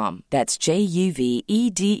Juvederm.com. That's JUVEDERM.com.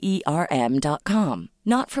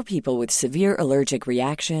 Not for people with severe allergic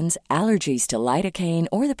reactions, allergies to lidocaine,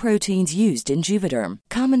 or the proteins used in Juvederm.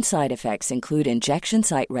 Common side effects include injection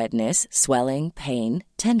site redness, swelling, pain,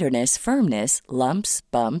 tenderness, firmness, lumps,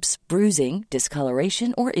 bumps, bruising,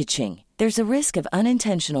 discoloration, or itching. There's a risk of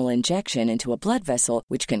unintentional injection into a blood vessel,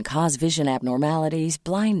 which can cause vision abnormalities,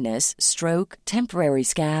 blindness, stroke, temporary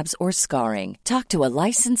scabs, or scarring. Talk to a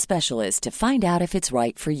licensed specialist to find out if it's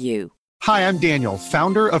right for you. Hi, I'm Daniel,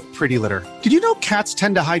 founder of Pretty Litter. Did you know cats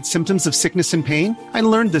tend to hide symptoms of sickness and pain? I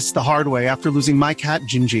learned this the hard way after losing my cat,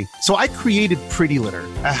 Gingy. So I created Pretty Litter,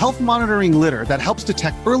 a health monitoring litter that helps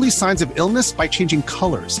detect early signs of illness by changing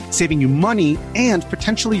colors, saving you money and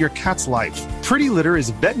potentially your cat's life. Pretty Litter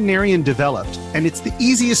is veterinarian developed, and it's the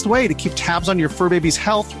easiest way to keep tabs on your fur baby's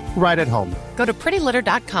health right at home. Go to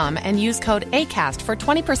prettylitter.com and use code ACAST for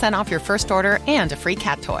 20% off your first order and a free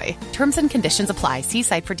cat toy. Terms and conditions apply. See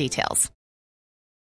site for details.